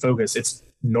regionally focused, it's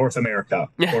North America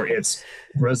or it's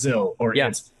Brazil or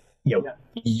it's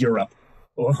Europe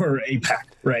or APAC,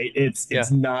 right?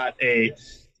 It's not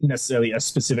necessarily a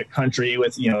specific country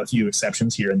with a few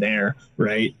exceptions here and there,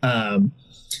 right? And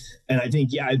I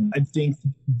think I think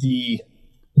the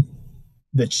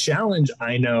challenge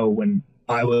I know when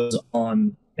I was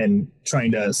on and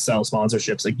trying to sell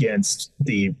sponsorships against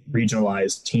the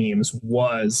regionalized teams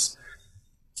was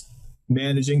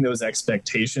managing those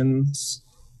expectations,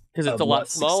 because it's a lot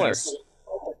smaller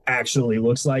actually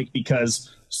looks like,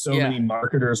 because so many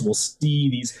marketers will see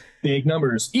these big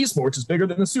numbers. Esports is bigger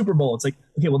than the Super Bowl. It's like,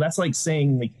 okay, well, that's like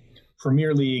saying like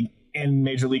Premier League and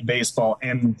Major League Baseball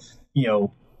and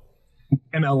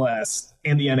MLS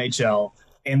and the NHL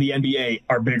and the NBA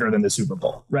are bigger than the Super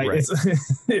Bowl, right?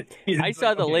 I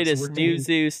saw the latest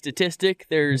Newzoo statistic.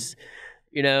 There's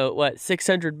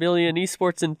 600 million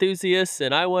esports enthusiasts,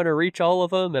 and I want to reach all of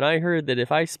them, and I heard that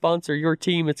if I sponsor your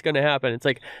team, it's going to happen. It's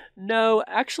like, no,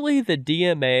 actually the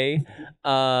DMA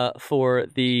for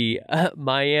the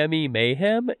Miami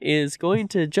Mayhem is going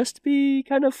to just be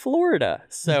kind of Florida.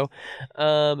 So,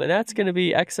 and that's going to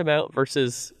be X amount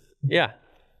versus, Yeah,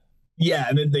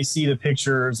 and then they see the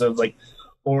pictures of like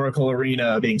Oracle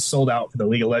Arena being sold out for the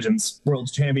League of Legends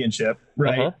World Championship,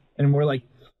 right? Uh-huh. And we're like,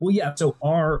 well, yeah, so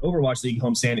our Overwatch League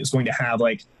homestand is going to have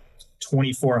like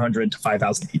 2,400 to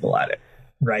 5,000 people at it,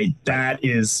 right? That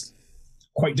is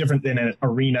quite different than an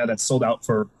arena that's sold out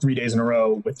for 3 days in a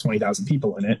row with 20,000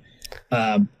 people in it.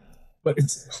 But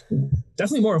it's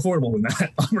definitely more affordable than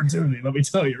that opportunity, let me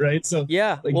tell you, right? So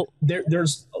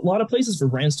there's a lot of places for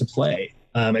brands to play.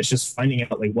 It's just finding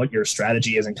out like what your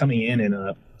strategy is and coming in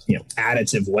a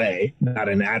additive way, not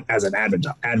as an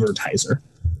advertiser.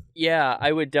 Yeah,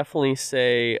 I would definitely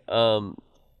say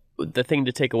the thing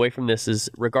to take away from this is,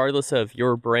 regardless of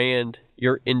your brand,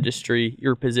 your industry,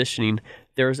 your positioning,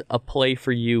 there's a play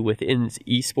for you within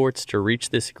esports to reach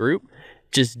this group.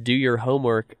 Just do your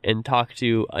homework and talk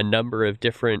to a number of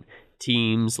different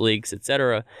teams, leagues,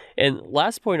 etc. And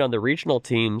last point on the regional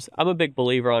teams, I'm a big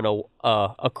believer on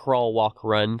a crawl, walk,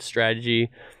 run strategy,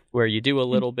 where you do a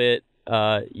little bit,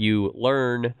 you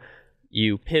learn,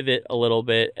 you pivot a little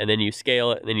bit, and then you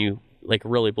scale it, and then you like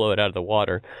really blow it out of the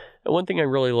water. And one thing I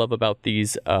really love about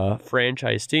these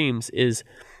franchise teams is,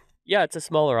 it's a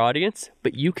smaller audience,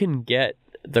 but you can get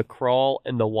the crawl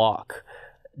and the walk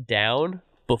down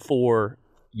before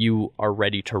you are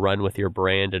ready to run with your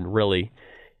brand and really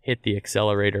hit the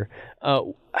accelerator.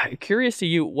 Curious to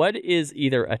you, what is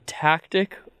either a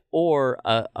tactic or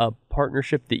a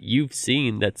partnership that you've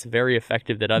seen that's very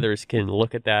effective that others can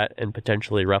look at that and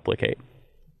potentially replicate?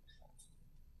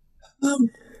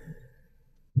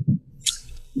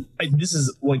 this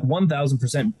is like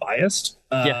 1000% biased.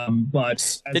 But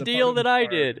as the deal that I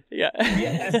did. Yeah.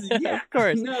 Yes, yeah. Of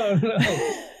course. No.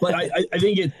 But I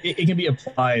think it can be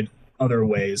applied other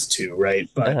ways too, right?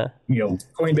 But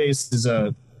Coinbase is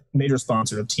a major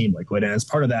sponsor of Team Liquid, and as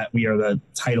part of that, we are the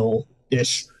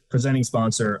title-ish presenting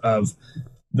sponsor of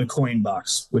the Coin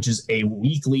Box, which is a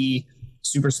weekly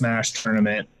Super Smash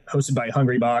tournament hosted by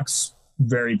Hungrybox,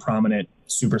 very prominent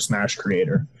Super Smash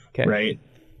creator, right?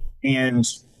 And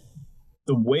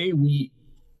the way we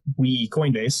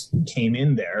Coinbase came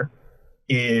in there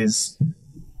is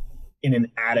in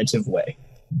an additive way.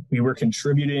 We were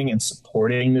contributing and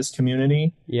supporting this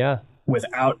community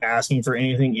without asking for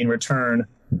anything in return,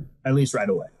 at least right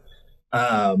away.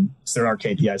 So there are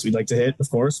KPIs we'd like to hit, of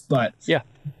course, but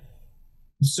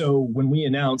so when we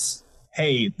announce,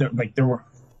 hey, there were,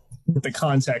 with the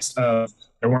context of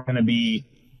there weren't going to be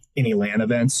any LAN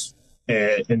events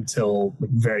until like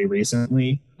very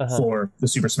recently for the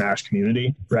Super Smash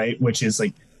community, right? Which is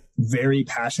like very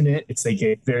passionate. It's like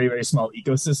a very, very small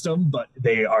ecosystem, but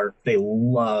they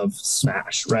love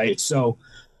Smash, right? So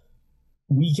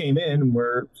we came in and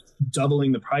we're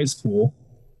doubling the prize pool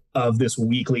of this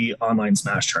weekly online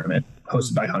Smash tournament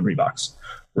hosted by Hungrybox,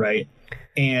 right?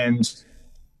 And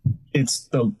it's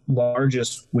the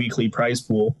largest weekly prize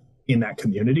pool in that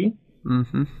community.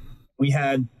 We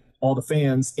had all the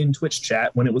fans in Twitch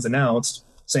chat when it was announced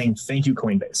saying, thank you,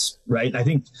 Coinbase, right? I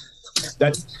think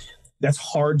that's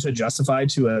hard to justify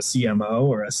to a CMO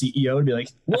or a CEO to be like,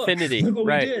 look, affinity, look what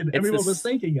right? we did. Everyone was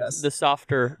thanking us. The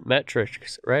softer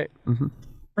metrics, right?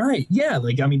 Right. Yeah.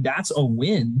 Like, I mean, that's a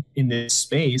win in this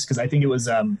space because I think it was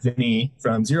Vinny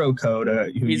from Zero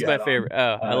Code. He's my favorite.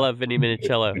 I love Vinny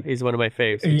Minicello. He's one of my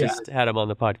faves. We just had him on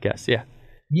the podcast. Yeah.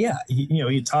 Yeah.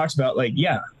 He talks about like,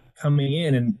 coming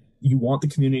in and you want the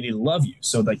community to love you.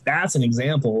 So like, that's an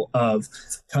example of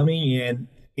coming in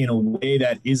a way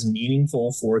that is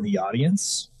meaningful for the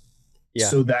audience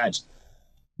so that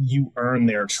you earn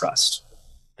their trust.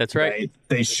 That's right.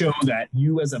 They show that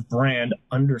you as a brand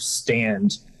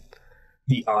understand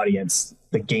the audience,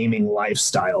 the gaming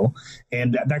lifestyle,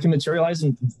 and that can materialize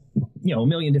in a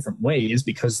million different ways,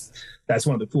 because that's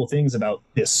one of the cool things about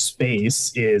this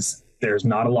space is there's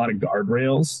not a lot of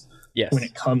guardrails when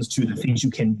it comes to the things you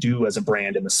can do as a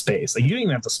brand in the space. Like, you don't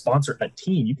even have to sponsor a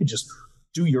team. You could just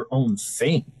do your own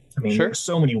thing. I mean, there's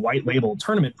so many white label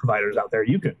tournament providers out there.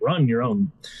 You could run your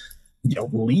own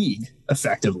league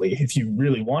effectively if you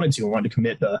really wanted to and wanted to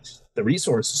commit the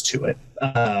resources to it.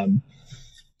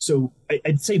 So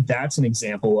I'd say that's an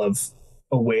example of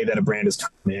a way that a brand has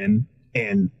come in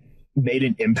and made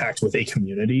an impact with a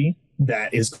community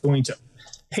that is going to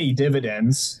pay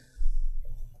dividends,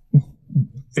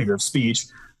 figure of speech,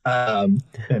 and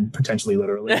potentially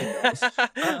literally.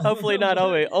 Hopefully not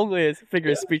only a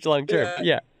figure of speech long term.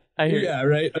 I hear you.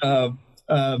 Right.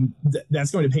 That's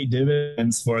going to pay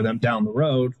dividends for them down the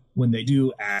road when they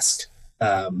do ask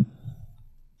the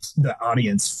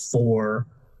audience for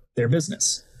their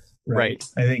business. Right.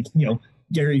 I think,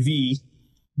 Gary Vee,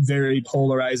 very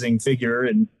polarizing figure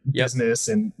in business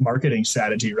and marketing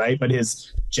strategy, right? But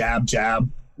his jab,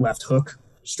 left hook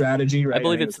strategy, right? I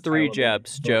believe it's 3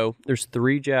 jabs, Joe. There's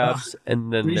 3 jabs,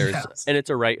 and then and it's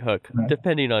a right hook,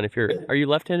 depending on if are you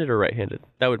left-handed or right-handed?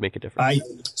 That would make a difference.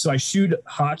 I shoot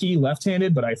hockey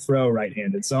left-handed, but I throw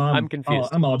right-handed. So I'm confused.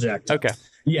 I'm all jacked up. Okay.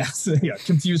 Yes.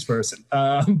 Confused person.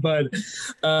 But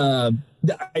I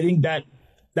think that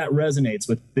resonates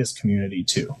with this community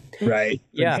too, right?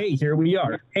 Yeah. Like, hey, here we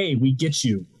are. Hey, we get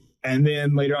you. And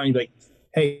then later on, you'd be like,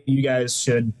 hey, you guys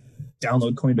should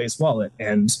download Coinbase Wallet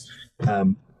and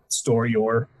store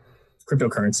your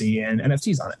cryptocurrency and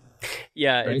NFTs on it.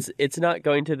 Yeah, right? It's not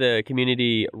going to the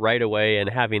community right away and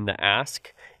having the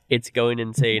ask. It's going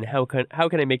and saying, how can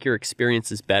I make your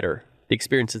experiences better? The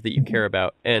experiences that you care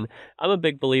about. And I'm a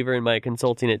big believer in my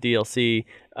consulting at DLC.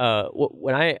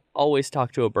 When I always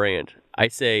talk to a brand, I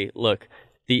say, look,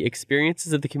 the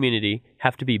experiences of the community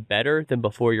have to be better than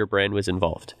before your brand was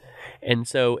involved. And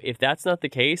so if that's not the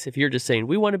case, if you're just saying,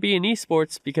 we want to be in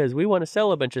esports because we want to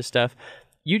sell a bunch of stuff,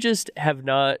 you just have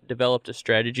not developed a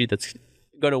strategy that's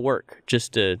going to work,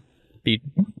 just to be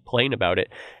plain about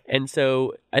it. And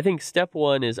so I think step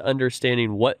 1 is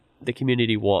understanding what the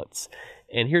community wants.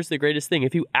 And here's the greatest thing.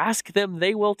 If you ask them,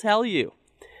 they will tell you.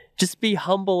 Just be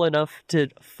humble enough to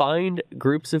find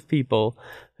groups of people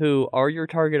who are your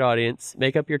target audience,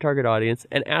 make up your target audience,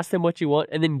 and ask them what you want,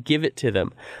 and then give it to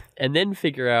them. And then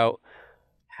figure out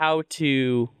how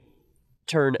to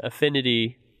turn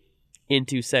affinity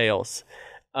into sales.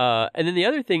 And then the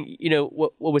other thing,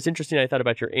 what was interesting I thought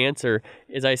about your answer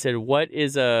is I said, what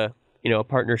is a a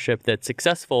partnership that's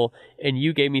successful, and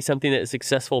you gave me something that is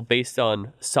successful based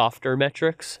on softer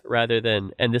metrics rather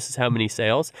than, and this is how many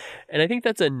sales. And I think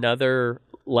that's another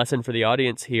lesson for the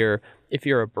audience here. If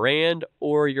you're a brand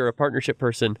or you're a partnership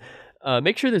person,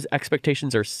 make sure those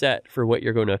expectations are set for what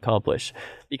you're going to accomplish.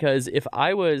 Because if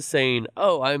I was saying,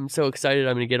 oh, I'm so excited,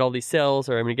 I'm going to get all these sales,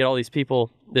 or I'm going to get all these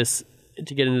people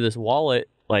to get into this wallet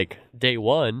like day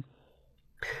one,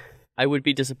 I would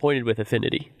be disappointed with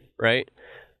affinity, right?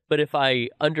 But if I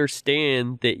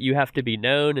understand that you have to be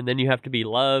known, and then you have to be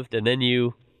loved, and then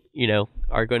you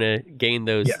are going to gain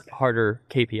those harder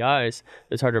KPIs,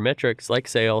 those harder metrics like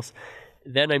sales,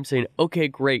 then I'm saying, okay,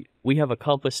 great, we have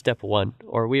accomplished step one,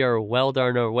 or we are well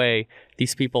on our way.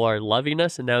 These people are loving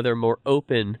us, and now they're more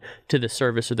open to the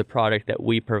service or the product that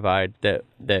we provide that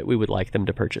we would like them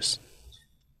to purchase.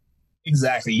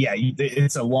 Exactly. Yeah.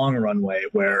 It's a long runway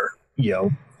where,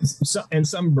 and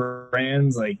some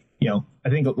brands, like, I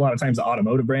think a lot of times the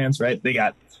automotive brands, right, they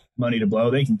got money to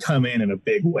blow. They can come in a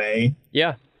big way.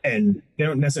 Yeah. And they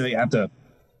don't necessarily have to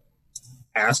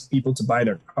ask people to buy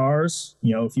their cars.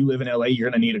 If you live in LA, you're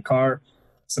going to need a car.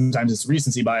 Sometimes it's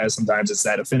recency bias. Sometimes it's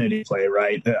that affinity play,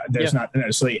 right? There's not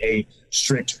necessarily a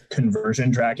strict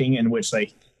conversion tracking, in which,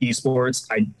 like, esports,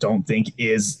 I don't think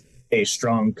is a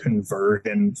strong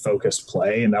conversion focused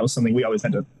play. And that was something we always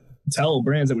had to tell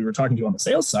brands that we were talking to on the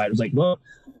sales side. It was like, look,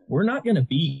 we're not going to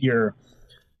beat your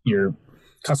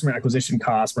customer acquisition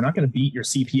costs. We're not going to beat your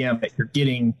CPM that you're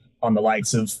getting on the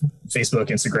likes of Facebook,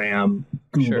 Instagram,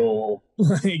 Google.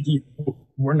 Sure. Like,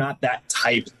 we're not that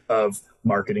type of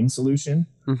marketing solution,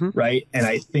 right? And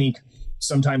I think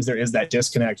sometimes there is that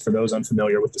disconnect for those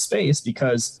unfamiliar with the space,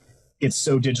 because it's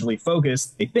so digitally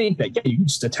focused. They think that you can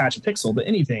just attach a pixel to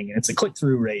anything, and it's a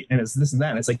click-through rate, and it's this and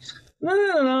that. And it's like,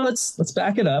 no. Let's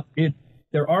back it up.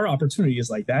 There are opportunities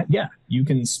like that. Yeah, you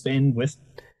can spend with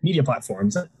media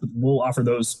platforms that will offer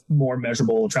those more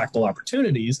measurable, trackable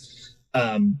opportunities,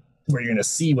 where you're going to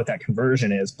see what that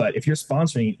conversion is. But if you're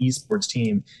sponsoring an esports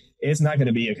team, it's not going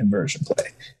to be a conversion play.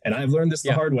 And I've learned this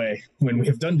the hard way when we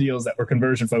have done deals that were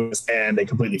conversion focused and they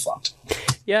completely flopped.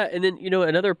 Yeah. And then,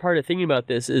 another part of thinking about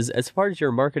this is, as far as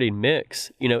your marketing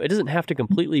mix, it doesn't have to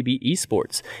completely be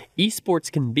esports.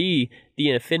 Esports can be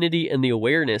the affinity and the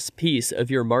awareness piece of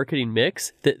your marketing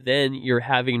mix that then you're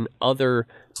having other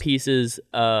pieces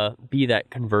be that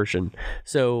conversion.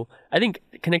 So I think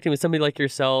connecting with somebody like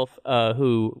yourself,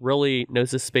 who really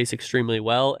knows this space extremely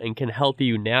well and can help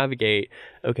you navigate,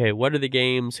 okay, what are the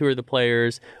games, who are the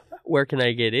players, where can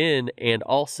I get in, and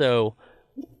also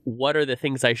what are the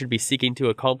things I should be seeking to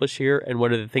accomplish here, and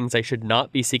what are the things I should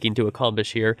not be seeking to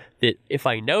accomplish here, that if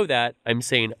I know that, I'm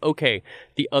saying, okay,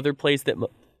 the other places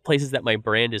that my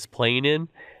brand is playing in,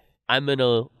 I'm going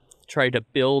to try to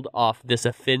build off this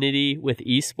affinity with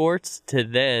esports to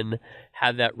then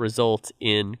have that result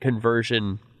in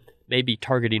conversion, maybe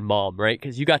targeting mom, right?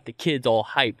 Because you got the kids all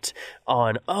hyped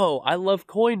on, oh, I love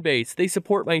Coinbase, they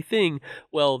support my thing.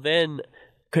 Well, then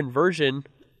conversion,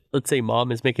 let's say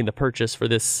mom is making the purchase for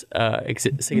this,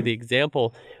 say the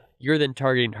example, you're then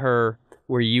targeting her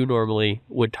where you normally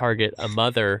would target a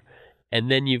mother,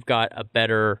 and then you've got a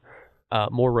better,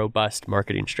 more robust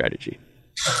marketing strategy.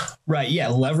 Right. Yeah.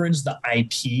 Leverage the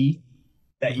IP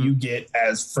that you get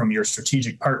as from your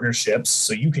strategic partnerships.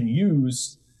 So you can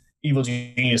use Evil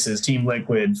Geniuses, Team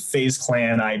Liquid, FaZe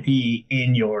Clan IP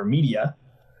in your media.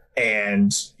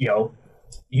 And,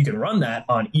 you can run that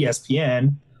on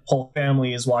ESPN. Whole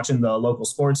family is watching the local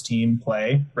sports team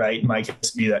play, right? In my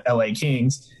case, be the LA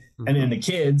Kings. And then the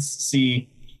kids see,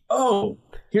 oh,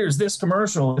 here's this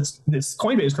commercial. It's this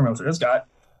Coinbase commercial. It's got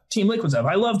Team Liquid stuff.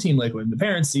 I love Team Liquid. The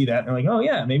parents see that and they're like, oh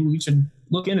yeah, maybe we should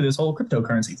look into this whole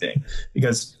cryptocurrency thing,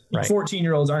 because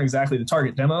 14-year-olds aren't exactly the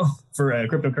target demo for a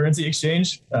cryptocurrency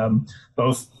exchange,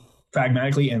 both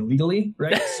pragmatically and legally,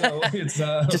 right? So it's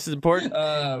just as important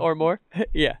or more.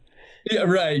 Yeah. Yeah.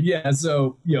 Right. Yeah.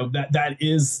 So,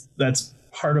 that's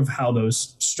part of how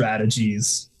those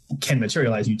strategies can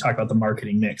materialize. You talk about the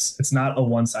marketing mix. It's not a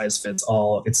one size fits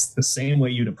all. It's the same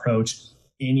way you'd approach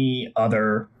any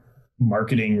other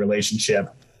marketing relationship.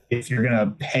 If you're going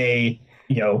to pay,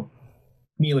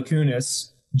 Mila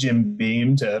Kunis, Jim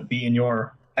Beam to be in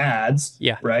your ads,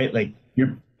 right? Like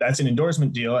that's an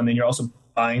endorsement deal. And then you're also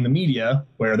buying the media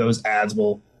where those ads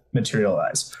will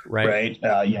materialize. Right.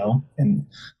 And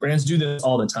brands do this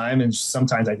all the time. And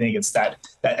sometimes I think it's that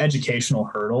educational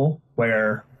hurdle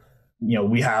where,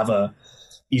 we have a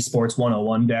esports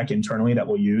 101 deck internally that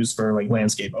we'll use for like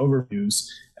landscape overviews.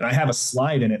 And I have a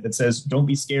slide in it that says, don't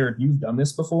be scared, you've done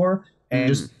this before. And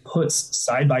just puts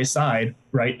side by side,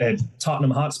 right, a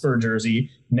Tottenham Hotspur jersey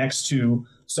next to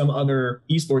some other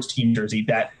esports team jersey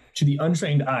that to the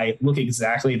untrained eye look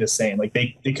exactly the same. Like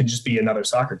they could just be another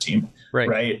soccer team,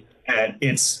 right? And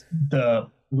it's the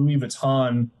Louis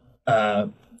Vuitton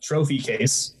trophy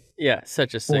case. Yeah,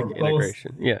 such a sick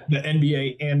integration. Yeah, the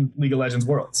NBA and League of Legends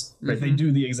Worlds, right? They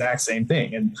do the exact same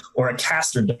thing, or a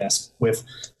caster desk with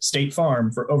State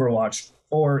Farm for Overwatch,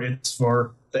 or it's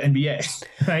for the NBA,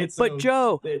 right? So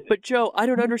but Joe, I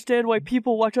don't understand why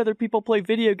people watch other people play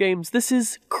video games. This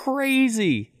is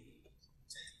crazy.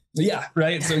 Yeah,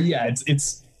 right. So yeah,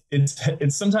 it's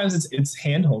sometimes it's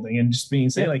hand holding and just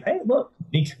being like, hey, look,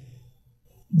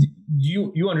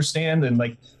 you understand, and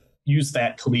like use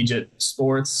that collegiate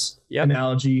sports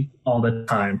analogy all the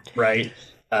time, right?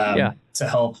 To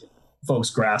help folks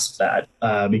grasp that,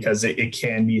 because it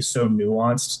can be so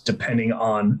nuanced depending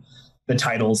on the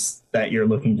titles that you're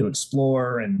looking to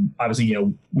explore. And obviously,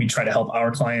 we try to help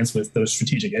our clients with those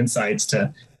strategic insights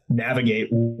to navigate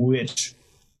which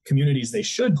communities they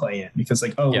should play in, because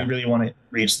we really want to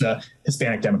reach the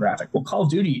Hispanic demographic. Well, Call of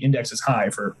Duty indexes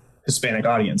high for Hispanic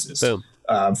audiences. Boom.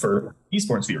 For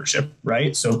esports viewership,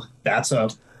 right? So that's a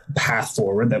path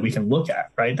forward that we can look at,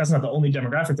 right? That's not the only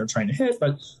demographic they're trying to hit,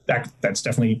 but that's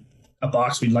definitely a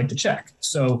box we'd like to check.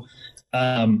 So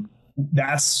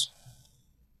that's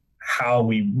how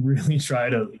we really try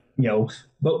to,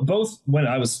 both when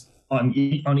I was on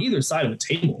either side of the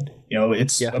table,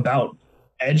 it's about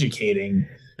educating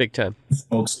big time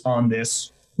folks on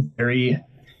this very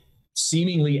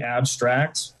seemingly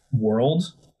abstract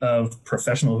world of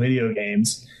professional video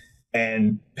games,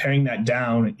 and paring that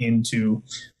down into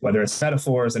whether it's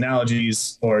metaphors,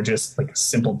 analogies, or just like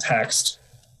simple text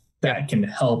that can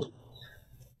help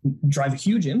drive a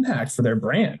huge impact for their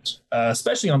brand,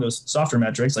 especially on those softer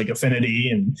metrics like affinity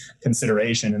and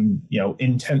consideration and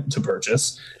intent to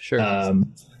purchase. Sure.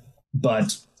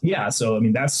 But yeah, so I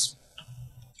mean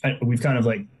we've kind of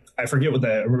like, I forget what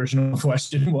the original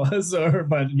question was,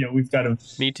 but we've kind of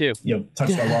me too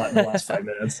touched a lot in the last 5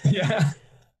 minutes. Yeah.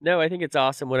 No, I think it's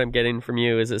awesome. What I'm getting from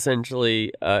you is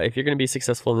essentially, if you're going to be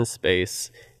successful in this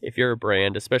space, if you're a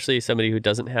brand, especially somebody who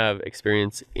doesn't have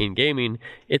experience in gaming,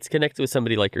 it's connected with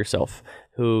somebody like yourself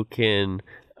who can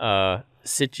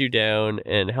sit you down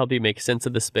and help you make sense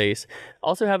of the space.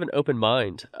 Also have an open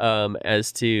mind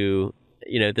as to,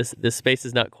 this space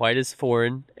is not quite as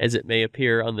foreign as it may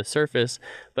appear on the surface,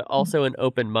 but also an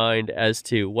open mind as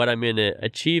to what I'm going to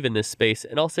achieve in this space,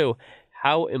 and also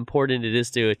how important it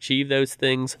is to achieve those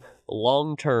things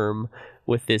long term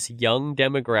with this young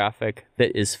demographic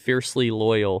that is fiercely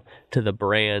loyal to the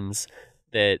brands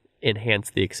that enhance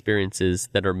the experiences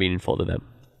that are meaningful to them.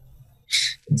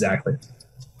 Exactly.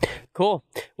 Cool.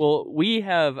 Well, we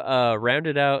have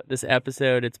rounded out this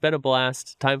episode. It's been a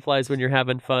blast. Time flies when you're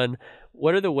having fun.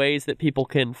 What are the ways that people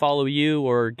can follow you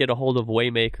or get a hold of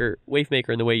Wavemaker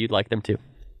in the way you'd like them to?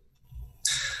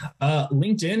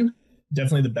 LinkedIn,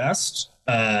 definitely the best.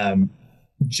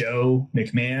 Joe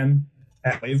McMahon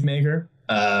at Wavemaker.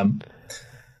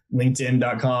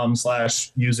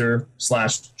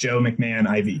 LinkedIn.com/user/Joe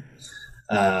McMahon IV.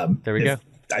 There we go.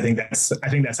 I think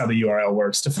that's how the URL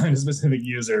works to find a specific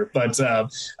user, but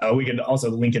we can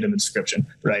also link it in the description,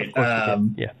 right?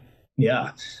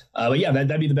 Yeah. But yeah,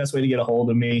 that'd be the best way to get a hold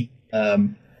of me.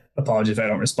 Apologies if I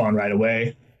don't respond right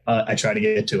away. I try to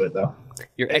get to it though.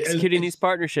 You're executing these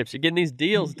partnerships. You're getting these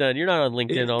deals done. You're not on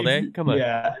LinkedIn all day. Come on.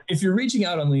 Yeah. If you're reaching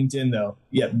out on LinkedIn though,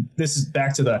 this is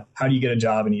back to the, how do you get a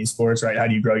job in esports, right? How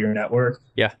do you grow your network?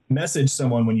 Yeah. Message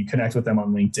someone when you connect with them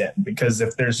on LinkedIn, because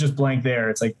if there's just blank there,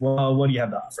 it's like, well, what do you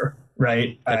have to offer?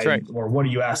 Right. That's right. Or what are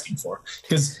you asking for?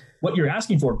 Because what you're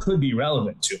asking for could be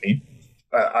relevant to me.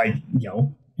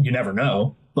 You never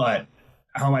know, but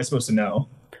how am I supposed to know?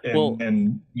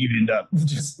 And you end up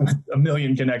just with a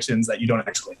million connections that you don't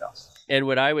actually know. And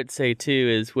what I would say too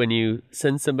is, when you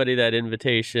send somebody that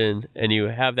invitation and you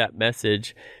have that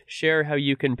message, share how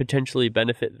you can potentially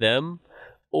benefit them,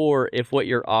 or if what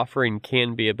you're offering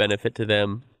can be a benefit to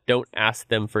them. Don't ask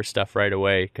them for stuff right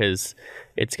away, because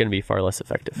it's going to be far less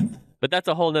effective. But that's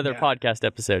a whole nother podcast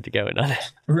episode to go in on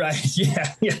it. Right.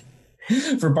 Yeah.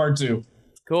 For part 2.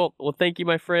 Cool. Well, thank you,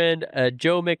 my friend,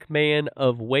 Joe McMahon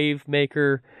of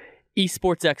Wavemaker,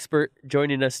 esports expert,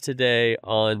 joining us today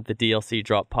on the DLC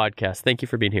Drop podcast. Thank you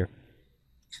for being here.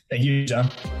 Thank you, John.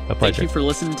 A pleasure. Thank you for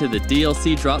listening to the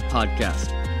DLC Drop podcast.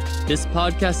 This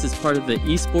podcast is part of the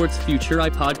Esports Futuri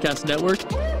Podcast Network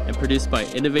and produced by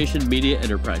Innovation Media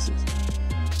Enterprises.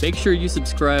 Make sure you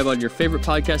subscribe on your favorite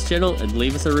podcast channel and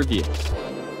leave us a review.